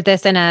answered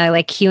this in a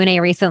like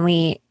Q&A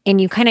recently, and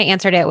you kind of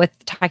answered it with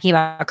talking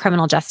about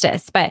criminal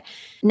justice. But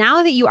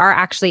now that you are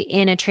actually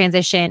in a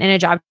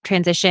job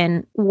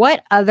transition,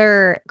 what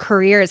other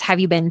careers have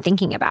you been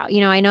thinking about?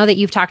 I know that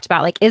you've talked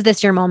about like, is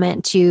this your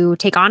moment to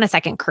take on a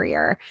second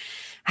career?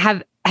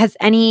 Have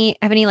any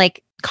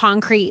like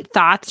concrete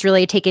thoughts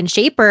really taken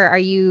shape, or are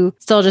you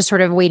still just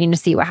sort of waiting to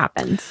see what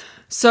happens?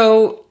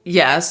 So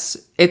yes,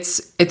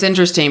 it's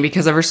interesting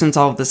because ever since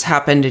all of this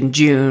happened in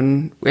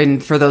June,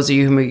 and for those of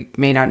you who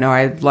may not know,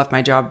 I left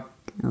my job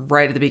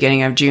right at the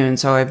beginning of June.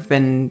 So I've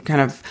been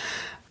kind of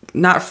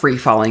not free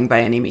falling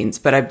by any means,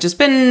 but I've just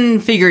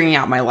been figuring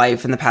out my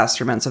life in the past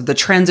 3 months of the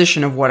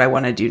transition of what I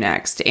want to do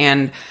next.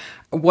 And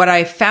what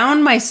I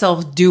found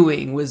myself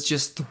doing was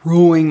just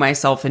throwing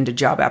myself into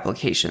job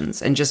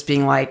applications and just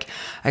being like,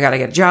 I got to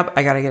get a job.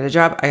 I got to get a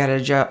job. I got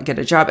to get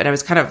a job. And I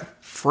was kind of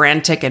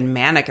frantic and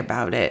manic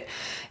about it.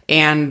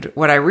 And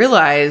what I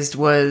realized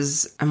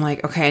was, I'm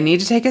like, okay, I need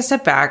to take a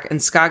step back.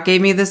 And Scott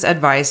gave me this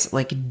advice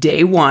like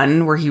day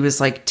one, where he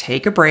was like,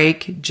 take a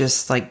break,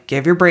 just like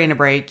give your brain a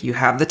break. You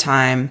have the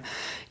time,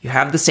 you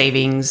have the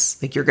savings,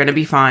 like you're going to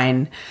be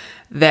fine,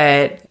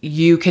 that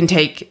you can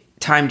take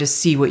time to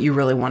see what you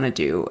really want to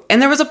do.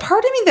 And there was a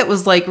part of me that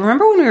was like,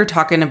 remember when we were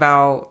talking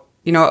about,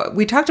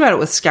 we talked about it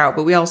with Scout,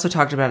 but we also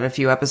talked about it a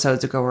few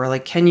episodes ago, where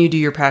like, can you do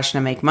your passion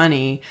and make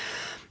money?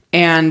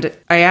 And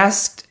I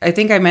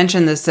think I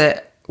mentioned this,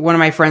 that one of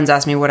my friends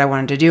asked me what I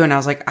wanted to do, and I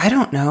was like, I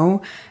don't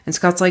know. And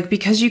Scott's like,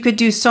 because you could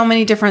do so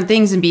many different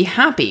things and be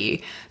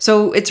happy.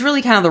 So it's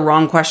really kind of the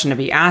wrong question to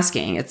be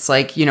asking. It's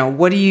like,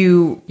 what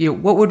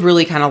would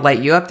really kind of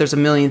light you up? There's a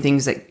million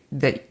things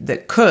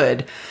that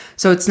could.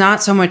 So it's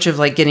not so much of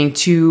like getting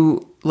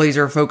too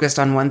laser focused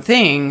on one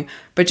thing,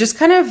 but just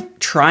kind of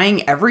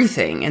trying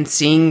everything and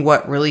seeing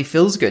what really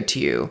feels good to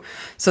you.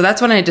 So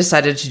that's when I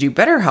decided to do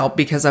BetterHelp,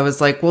 because I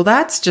was like, well,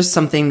 that's just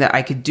something that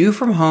I could do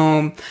from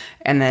home,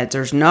 and that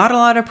there's not a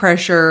lot of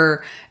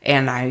pressure,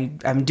 and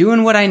I'm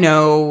doing what I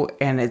know,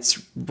 and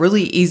it's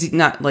really easy,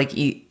 not like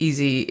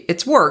easy,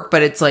 it's work,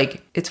 but it's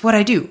like, it's what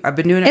I do. I've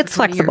been doing it. It's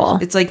flexible.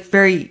 Years. It's like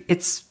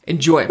it's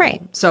enjoyable.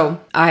 Right. So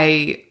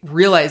I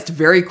realized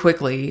very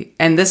quickly,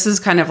 and this is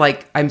kind of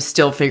like, I'm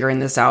still figuring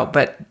this out,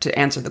 but to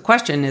answer the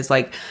question is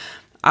like,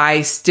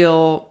 I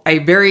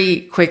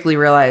very quickly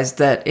realized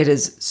that it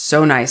is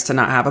so nice to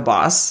not have a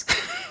boss.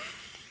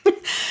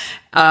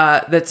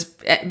 That's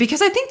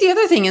because I think the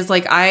other thing is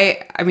like,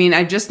 I mean,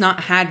 I've just not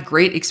had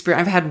great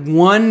experience. I've had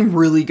one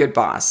really good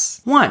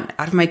boss, one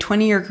out of my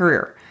 20-year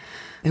career,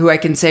 who I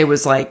can say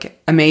was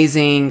like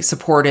amazing,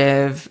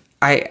 supportive.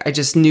 I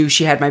just knew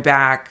she had my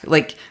back,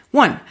 like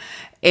one.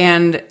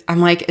 And I'm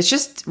like, it's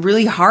just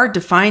really hard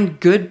to find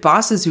good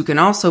bosses who can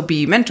also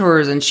be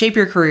mentors and shape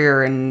your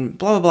career and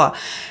blah, blah, blah.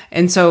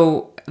 And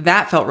so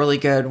that felt really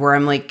good, where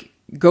I'm like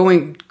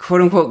going,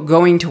 quote unquote,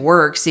 going to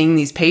work, seeing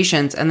these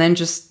patients, and then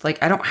just like,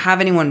 I don't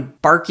have anyone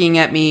barking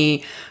at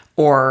me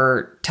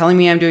or telling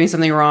me I'm doing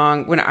something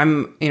wrong when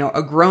I'm,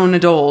 a grown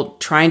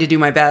adult trying to do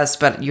my best,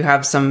 but you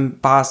have some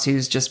boss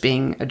who's just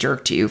being a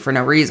jerk to you for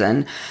no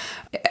reason.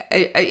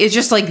 It's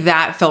just like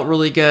that felt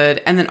really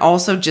good. And then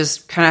also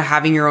just kind of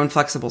having your own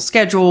flexible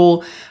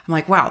schedule. I'm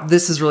like, wow,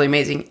 this is really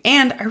amazing.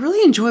 And I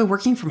really enjoy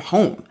working from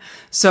home.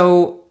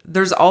 So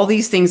there's all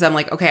these things I'm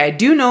like, okay, I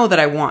do know that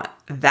I want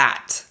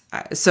that.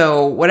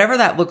 So whatever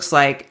that looks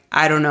like,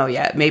 I don't know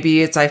yet.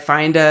 Maybe it's I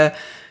find a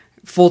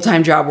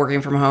full-time job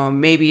working from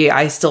home. Maybe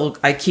I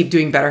keep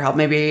doing BetterHelp.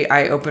 Maybe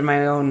I open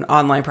my own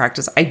online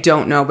practice. I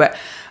don't know, but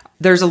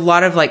there's a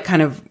lot of like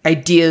kind of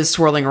ideas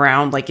swirling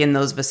around like in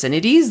those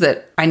vicinities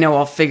that I know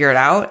I'll figure it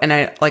out, and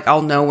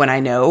I'll know when I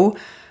know.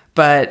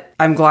 But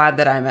I'm glad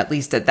that I'm at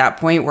least at that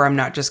point where I'm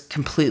not just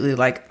completely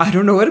like, I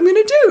don't know what I'm going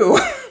to do,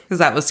 because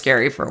that was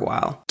scary for a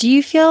while. Do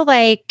you feel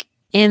like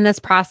in this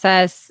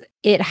process,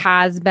 it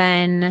has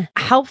been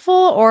helpful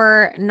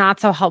or not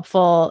so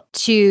helpful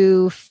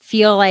to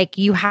feel like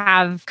you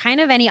have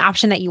kind of any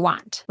option that you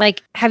want?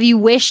 Like, have you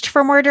wished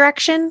for more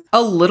direction?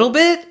 A little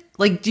bit.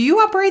 Like, do you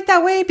operate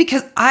that way?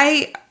 Because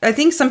I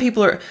think some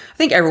people I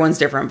think everyone's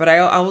different, but I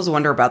always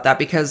wonder about that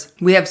because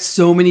we have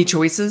so many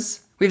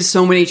choices.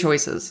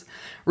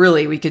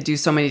 Really, we could do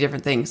so many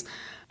different things.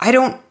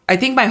 I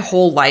think my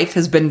whole life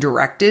has been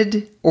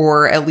directed,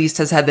 or at least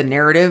has had the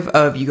narrative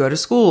of you go to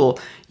school,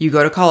 you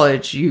go to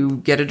college, you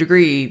get a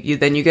degree,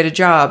 then you get a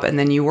job, and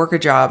then you work a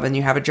job, and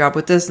you have a job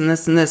with this and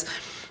this and this.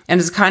 And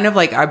it's kind of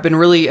like I've been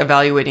really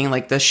evaluating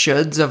like the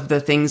shoulds of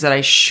the things that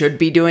I should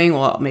be doing.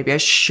 Well, maybe I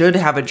should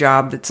have a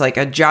job that's like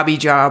a jobby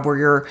job where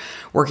you're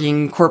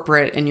working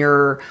corporate and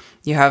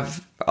you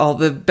have all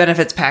the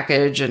benefits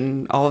package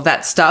and all of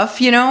that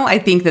stuff. I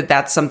think that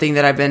that's something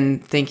that I've been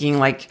thinking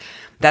like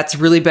that's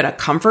really been a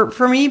comfort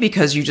for me,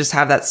 because you just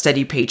have that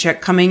steady paycheck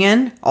coming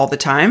in all the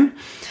time.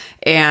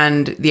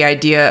 And the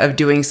idea of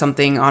doing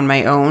something on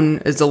my own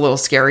is a little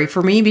scary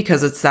for me,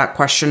 because it's that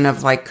question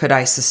of like, could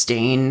I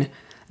sustain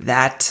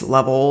that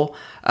level?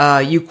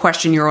 You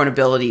question your own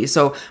ability.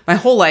 So my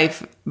whole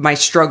life, my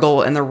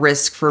struggle and the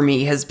risk for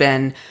me has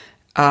been,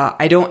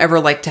 I don't ever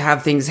like to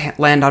have things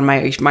land on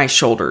my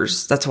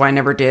shoulders. That's why I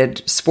never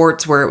did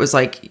sports, where it was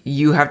like,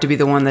 you have to be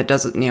the one that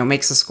does it,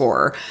 makes a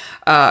score,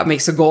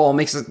 makes a goal,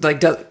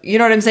 you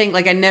know what I'm saying?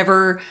 Like, I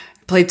never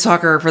played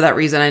soccer for that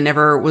reason. I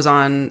never was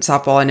on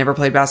softball. I never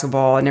played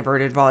basketball. I never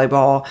did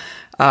volleyball.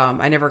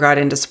 I never got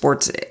into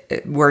sports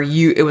where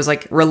it was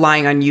like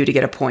relying on you to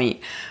get a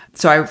point.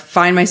 So I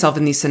find myself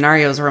in these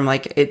scenarios where I'm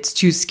like, it's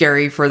too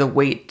scary for the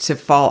weight to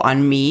fall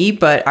on me.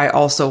 But I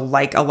also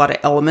like a lot of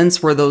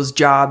elements where those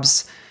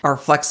jobs are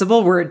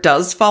flexible, where it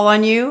does fall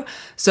on you.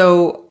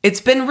 So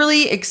it's been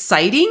really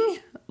exciting.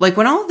 Like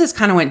when all of this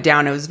kind of went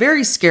down, it was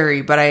very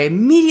scary, but I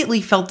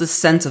immediately felt this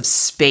sense of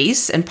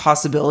space and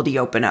possibility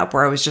open up,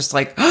 where I was just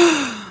like,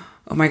 oh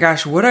my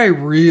gosh, what do I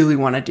really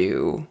want to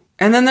do?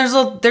 And then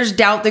there's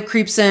doubt that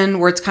creeps in,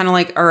 where it's kind of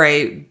like, all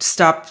right,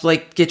 stop,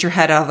 like get your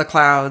head out of the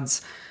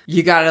clouds.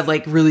 You got to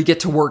like really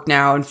get to work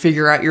now and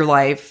figure out your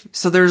life.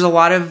 So there's a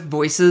lot of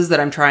voices that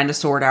I'm trying to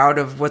sort out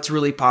of what's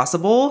really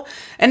possible.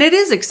 And it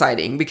is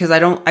exciting because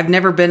I've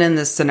never been in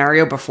this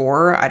scenario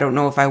before. I don't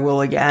know if I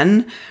will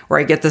again, where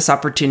I get this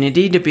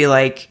opportunity to be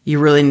like, you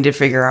really need to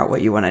figure out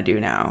what you want to do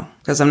now,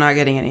 because I'm not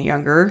getting any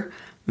younger.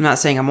 I'm not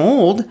saying I'm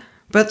old,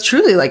 but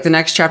truly like the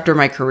next chapter of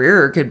my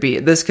career could be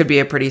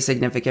a pretty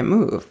significant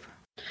move.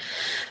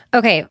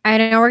 Okay, I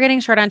know we're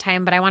getting short on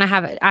time, but I want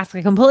to ask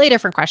a completely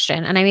different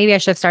question. And maybe I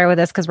should have started with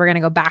this because we're going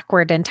to go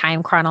backward in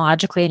time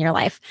chronologically in your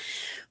life.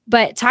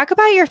 But talk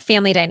about your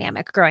family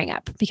dynamic growing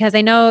up, because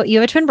I know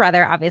you have a twin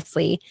brother,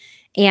 obviously,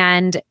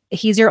 and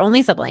he's your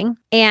only sibling.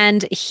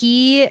 And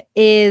he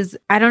is,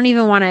 I don't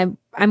even want to,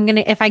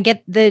 if I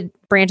get the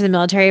branch of the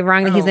military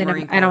wrong, he's in,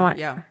 I don't want,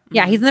 yeah,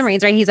 he's in the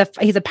Marines, right? He's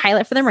a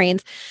pilot for the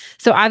Marines.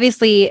 So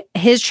obviously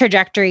his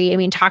trajectory,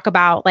 talk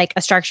about like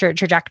a structured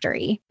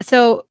trajectory.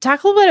 So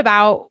talk a little bit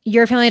about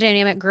your family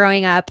dynamic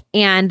growing up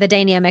and the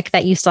dynamic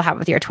that you still have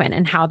with your twin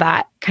and how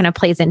that kind of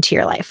plays into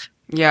your life.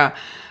 Yeah.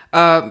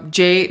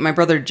 My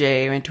brother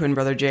Jay, my twin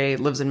brother Jay,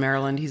 lives in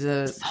Maryland.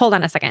 Hold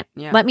on a second.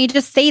 Yeah. Let me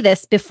just say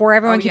this before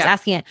everyone keeps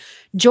asking it.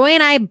 Joy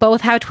and I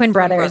both have twin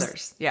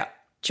brothers. Yeah.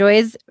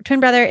 Joy's twin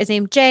brother is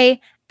named Jay,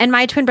 and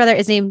my twin brother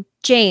is named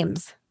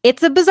James.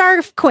 It's a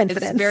bizarre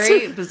coincidence. It's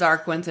very bizarre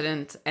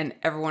coincidence, and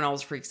everyone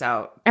else freaks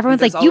out.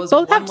 Everyone's like, you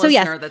both have, so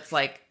yes. That's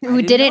like,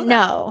 who didn't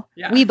know.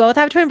 Yeah. We both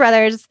have twin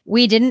brothers.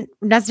 We didn't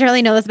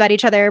necessarily know this about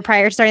each other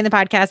prior to starting the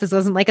podcast. This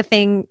wasn't like a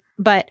thing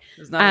but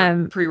It's not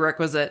a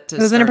prerequisite to it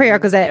wasn't a start.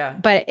 prerequisite, Yeah.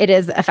 but it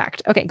is a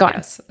fact. Okay, go on.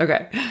 Yes.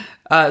 Okay.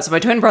 So my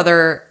twin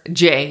brother,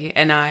 Jay,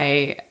 and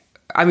I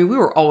mean, we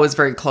were always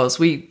very close.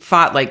 We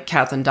fought like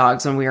cats and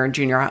dogs when we were in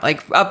junior high,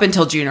 like up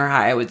until junior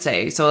high, I would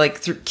say. So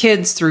like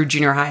kids through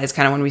junior high is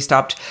kind of when we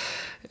stopped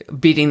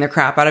beating the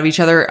crap out of each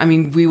other. I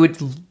mean, we would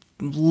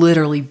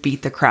literally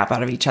beat the crap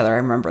out of each other. I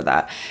remember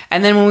that.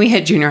 And then when we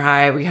hit junior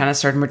high, we kind of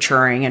started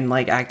maturing and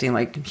like acting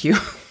like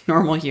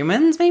normal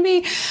humans,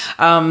 maybe.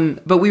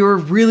 But we were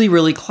really,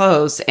 really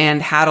close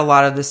and had a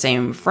lot of the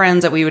same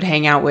friends that we would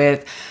hang out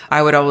with.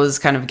 I would always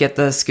kind of get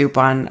the scoop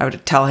on, I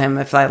would tell him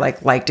if I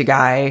liked a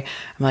guy,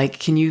 I'm like,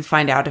 can you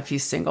find out if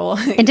he's single?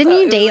 And didn't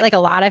you date like a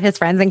lot of his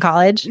friends in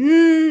college?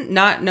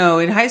 No.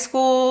 In high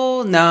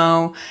school,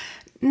 no.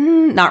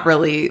 Not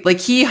really. Like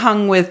he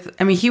hung with,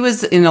 I mean, he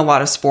was in a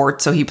lot of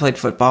sports, so he played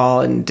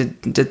football and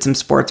did some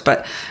sports,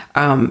 but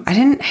I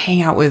didn't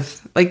hang out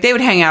with, like they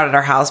would hang out at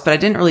our house, but I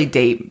didn't really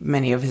date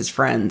many of his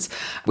friends.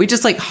 We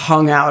just like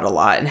hung out a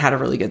lot and had a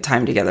really good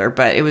time together,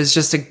 but it was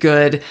just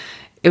it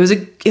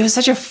was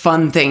such a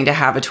fun thing to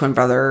have a twin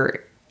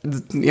brother,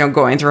 you know,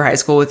 going through high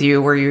school with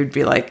you where you'd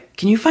be like,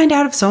 can you find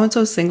out if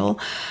so-and-so's single?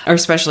 Or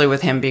especially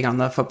with him being on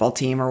the football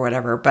team or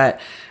whatever.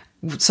 But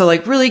so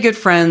like really good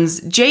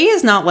friends. Jay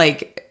is not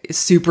like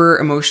super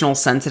emotional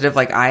sensitive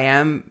like I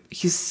am.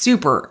 He's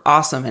super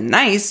awesome and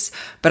nice,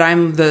 but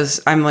I'm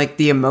like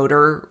the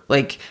emoter.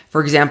 Like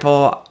for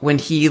example, when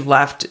he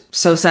left,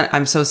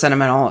 I'm so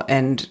sentimental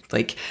and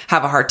like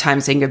have a hard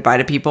time saying goodbye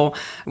to people.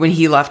 When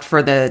he left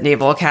for the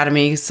Naval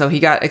Academy, so he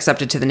got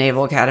accepted to the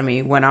Naval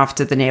Academy, went off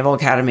to the Naval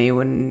Academy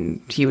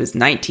when he was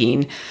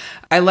 19.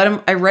 I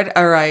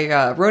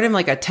wrote him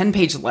like a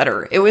 10-page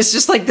letter. It was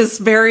just like this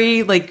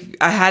very, like,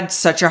 I had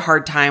such a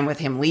hard time with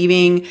him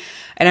leaving.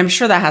 And I'm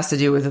sure that has to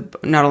do with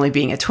not only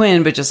being a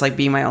twin, but just like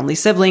being my only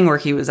sibling where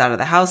he was out of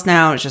the house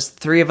now. It's just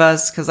 3 of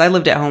us because I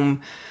lived at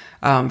home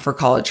for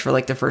college for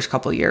like the first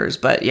couple of years.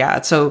 But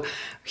yeah, so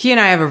he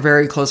and I have a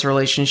very close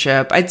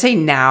relationship. I'd say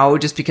now,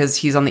 just because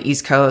he's on the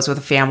East Coast with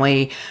a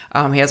family,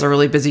 he has a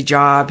really busy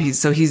job.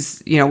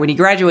 He's, you know, when he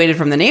graduated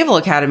from the Naval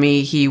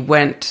Academy, he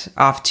went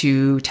off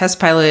to test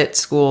pilot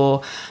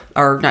school,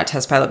 or not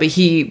test pilot, but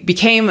he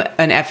became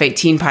an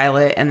F-18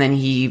 pilot, and then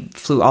he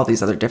flew all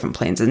these other different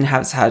planes and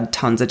has had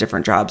tons of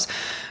different jobs.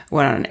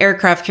 Went on an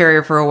aircraft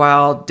carrier for a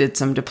while, did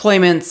some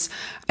deployments,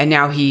 and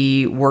now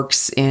he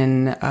works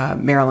in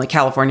Maryland,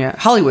 California,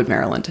 Hollywood,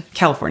 Maryland,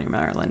 California,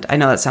 Maryland. I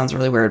know that sounds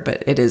really weird,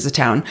 but it is a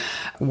town,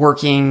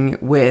 working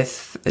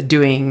with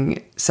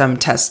doing some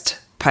test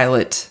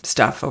pilot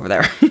stuff over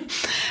there.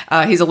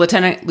 He's a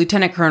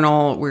lieutenant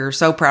colonel. We're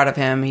so proud of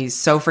him. He's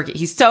so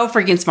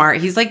freaking smart.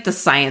 He's like the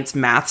science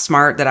math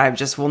smart that I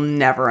just will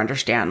never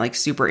understand, like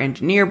super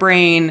engineer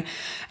brain.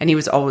 And he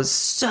was always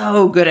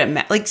so good at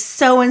math, like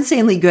so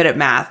insanely good at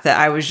math that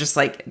I was just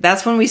like,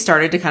 that's when we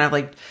started to kind of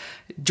like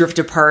drift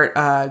apart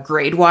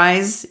grade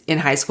wise in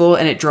high school.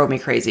 And it drove me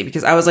crazy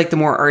because I was like the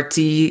more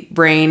artsy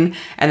brain.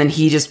 And then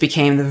he just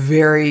became the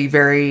very,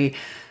 very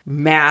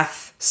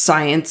math,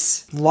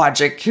 science,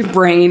 logic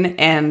brain.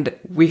 And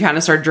we kind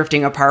of started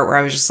drifting apart where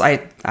I was just,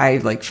 I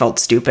like felt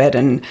stupid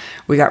and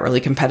we got really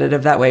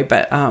competitive that way.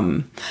 But,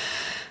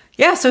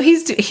 yeah, so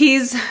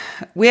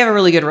we have a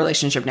really good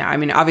relationship now. I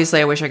mean, obviously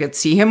I wish I could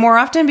see him more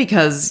often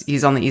because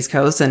he's on the East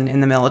Coast and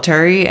in the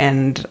military.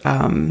 And,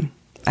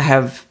 I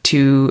have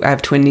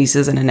twin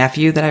nieces and a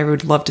nephew that I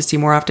would love to see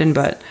more often,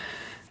 but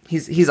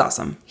he's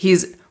awesome.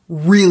 He's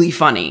really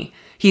funny.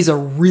 He's a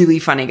really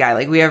funny guy.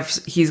 Like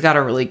he's got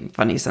a really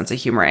funny sense of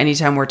humor.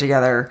 Anytime we're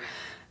together,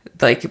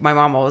 like my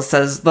mom always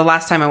says, the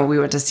last time we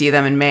went to see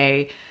them in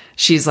May,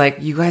 she's like,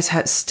 you guys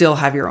still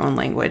have your own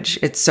language.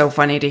 It's so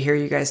funny to hear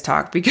you guys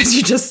talk because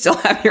you just still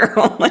have your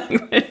own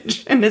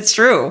language. And it's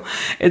true.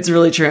 It's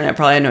really true. And it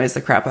probably annoys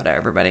the crap out of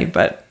everybody,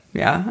 but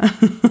yeah.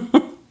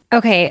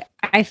 Okay.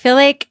 I feel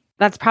like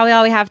that's probably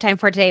all we have time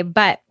for today,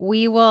 but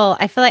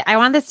I feel like I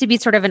want this to be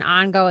sort of an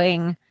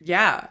ongoing,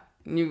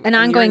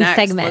 ongoing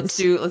segment.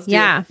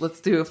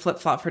 Let's do a flip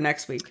flop for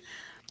next week.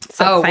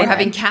 So we're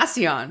having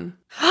Cassie on.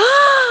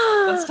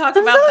 Let's talk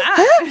about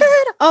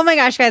that. Oh my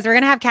gosh, guys, we're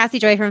going to have Cassie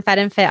Joy from Fed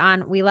and Fit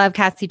on. We love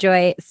Cassie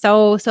Joy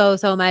so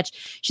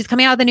much. She's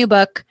coming out with a new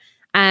book,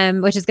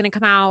 which is going to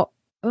come out.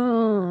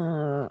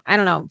 I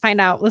don't know.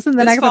 Find out. Listen to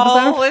the next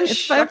episode.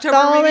 It's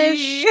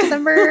fall-ish,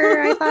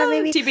 December. I thought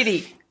maybe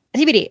TBD.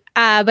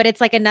 But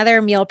it's like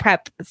another meal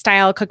prep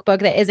style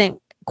cookbook that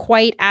isn't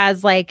quite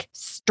as like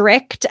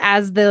strict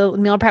as the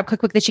meal prep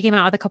cookbook that she came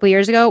out with a couple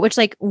years ago, which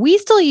like we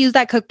still use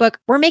that cookbook.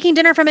 We're making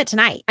dinner from it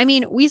tonight. I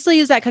mean, we still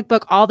use that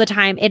cookbook all the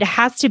time. It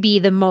has to be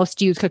the most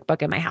used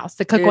cookbook in my house.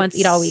 The Cook Once,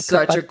 Eat All Week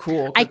cookbook. Such a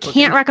cool cookbook. I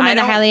can't recommend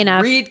it highly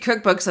enough. Read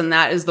cookbooks, and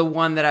that is the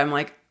one that I'm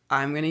like,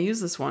 I'm going to use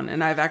this one.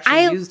 And I've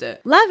actually used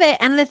it. Love it.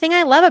 And the thing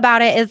I love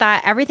about it is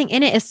that everything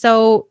in it is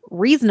so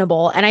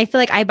reasonable. And I feel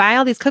like I buy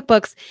all these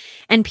cookbooks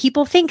and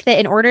people think that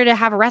in order to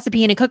have a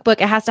recipe in a cookbook,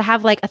 it has to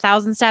have like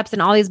 1,000 steps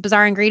and all these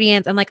bizarre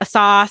ingredients and like a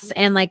sauce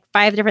and like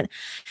 5 different.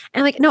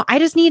 And like, no, I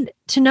just need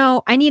to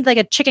know, I need like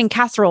a chicken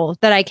casserole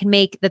that I can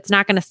make that's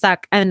not going to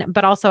suck.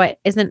 But also it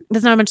doesn't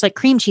have much like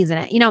cream cheese in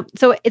it,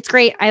 so it's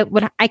great.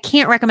 I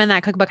can't recommend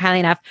that cookbook highly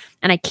enough.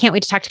 And I can't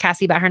wait to talk to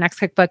Cassie about her next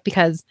cookbook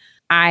because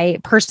I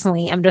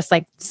personally am just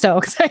like so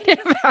excited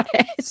about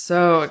it.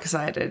 So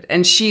excited.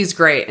 And she's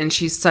great. And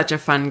she's such a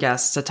fun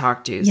guest to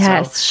talk to.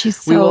 Yes, so she's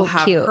so we will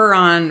have cute. her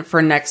on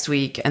for next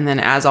week. And then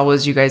as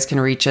always, you guys can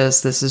reach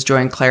us. This is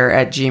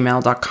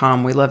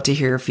joyandclaire@gmail.com. We love to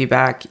hear your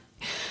feedback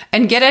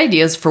and get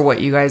ideas for what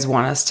you guys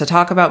want us to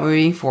talk about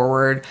moving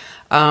forward.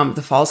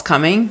 The fall's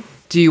coming.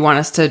 Do you want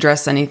us to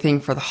address anything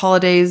for the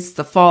holidays,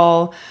 the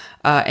fall,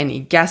 any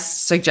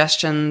guest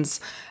suggestions?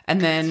 And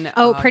then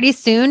pretty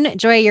soon,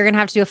 Joy, you're gonna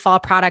have to do a fall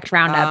product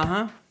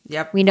roundup.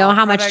 Yep. We know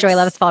how much Joy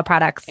loves fall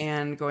products.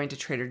 And going to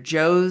Trader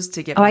Joe's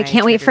to get. I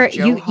can't wait for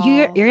you.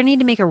 You're gonna need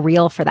to make a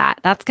reel for that.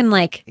 That's gonna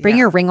like bring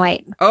your ring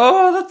light.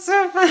 Oh, that's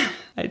so fun.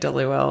 I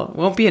totally will. It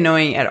won't be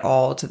annoying at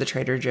all to the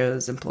Trader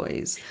Joe's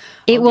employees.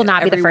 It will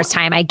not be the first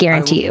time. I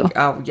guarantee you.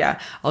 Oh yeah,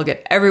 I'll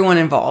get everyone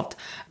involved.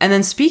 And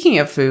then speaking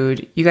of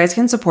food, you guys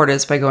can support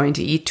us by going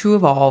to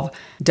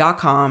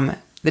eat2evolve.com.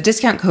 The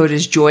discount code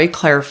is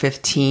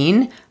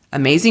JoyClaire15.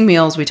 Amazing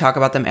meals. We talk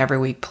about them every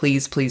week.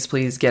 Please, please,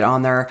 please get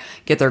on there.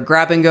 Get their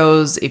grab and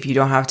goes if you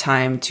don't have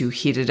time to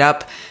heat it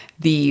up.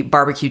 The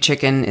barbecue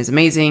chicken is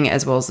amazing,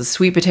 as well as the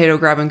sweet potato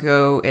grab and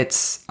go.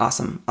 It's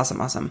awesome, awesome,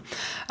 awesome.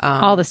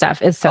 All the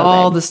stuff is so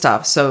all good. the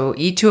stuff. So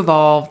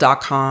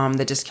eat2evolve.com.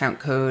 The discount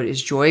code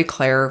is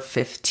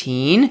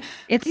JoyClaire15.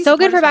 It's please so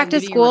good for back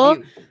to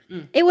school.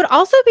 It would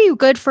also be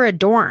good for a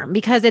dorm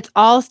because it's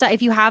all stuff.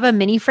 If you have a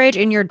mini fridge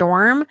in your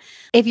dorm,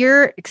 if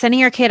you're sending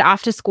your kid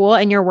off to school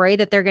and you're worried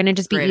that they're going to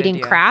just be eating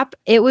crap,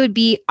 it would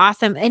be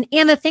awesome. And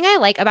the thing I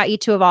like about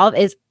Eat2Evolve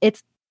is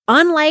it's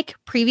unlike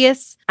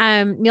previous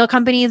meal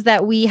companies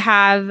that we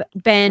have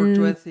been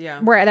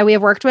that we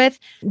have worked with.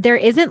 There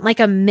isn't like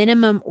a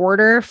minimum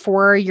order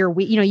for your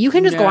week. You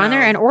can just go on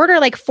there and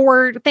order like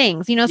 4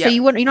 things. So you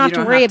don't have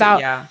to worry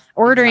about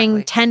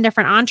ordering 10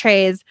 different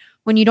entrees.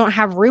 When you don't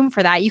have room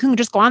for that, you can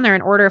just go on there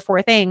and order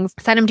 4 things,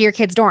 send them to your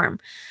kid's dorm.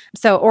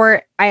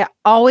 Or I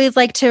always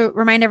like to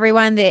remind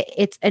everyone that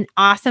it's an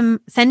awesome,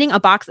 sending a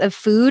box of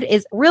food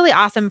is really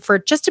awesome for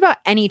just about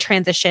any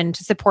transition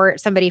to support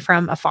somebody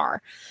from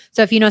afar.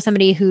 So if you know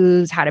somebody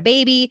who's had a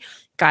baby,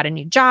 got a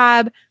new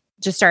job,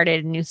 just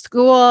started a new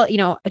school,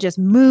 just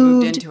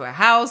moved into a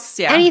house,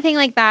 anything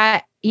like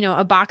that,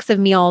 a box of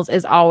meals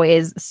is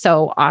always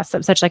so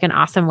awesome, such like an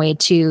awesome way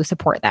to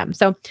support them.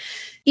 So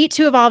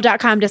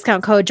eat2evolve.com,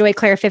 discount code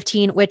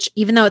JoyClaire15, which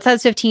even though it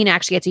says 15,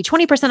 actually gets you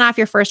 20% off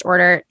your first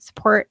order.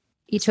 Support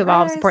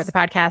Eat2Evolve, support the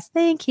podcast.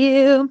 Thank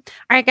you. All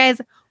right, guys,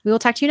 we will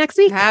talk to you next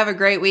week. Have a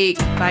great week.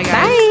 Bye,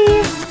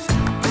 guys. Bye.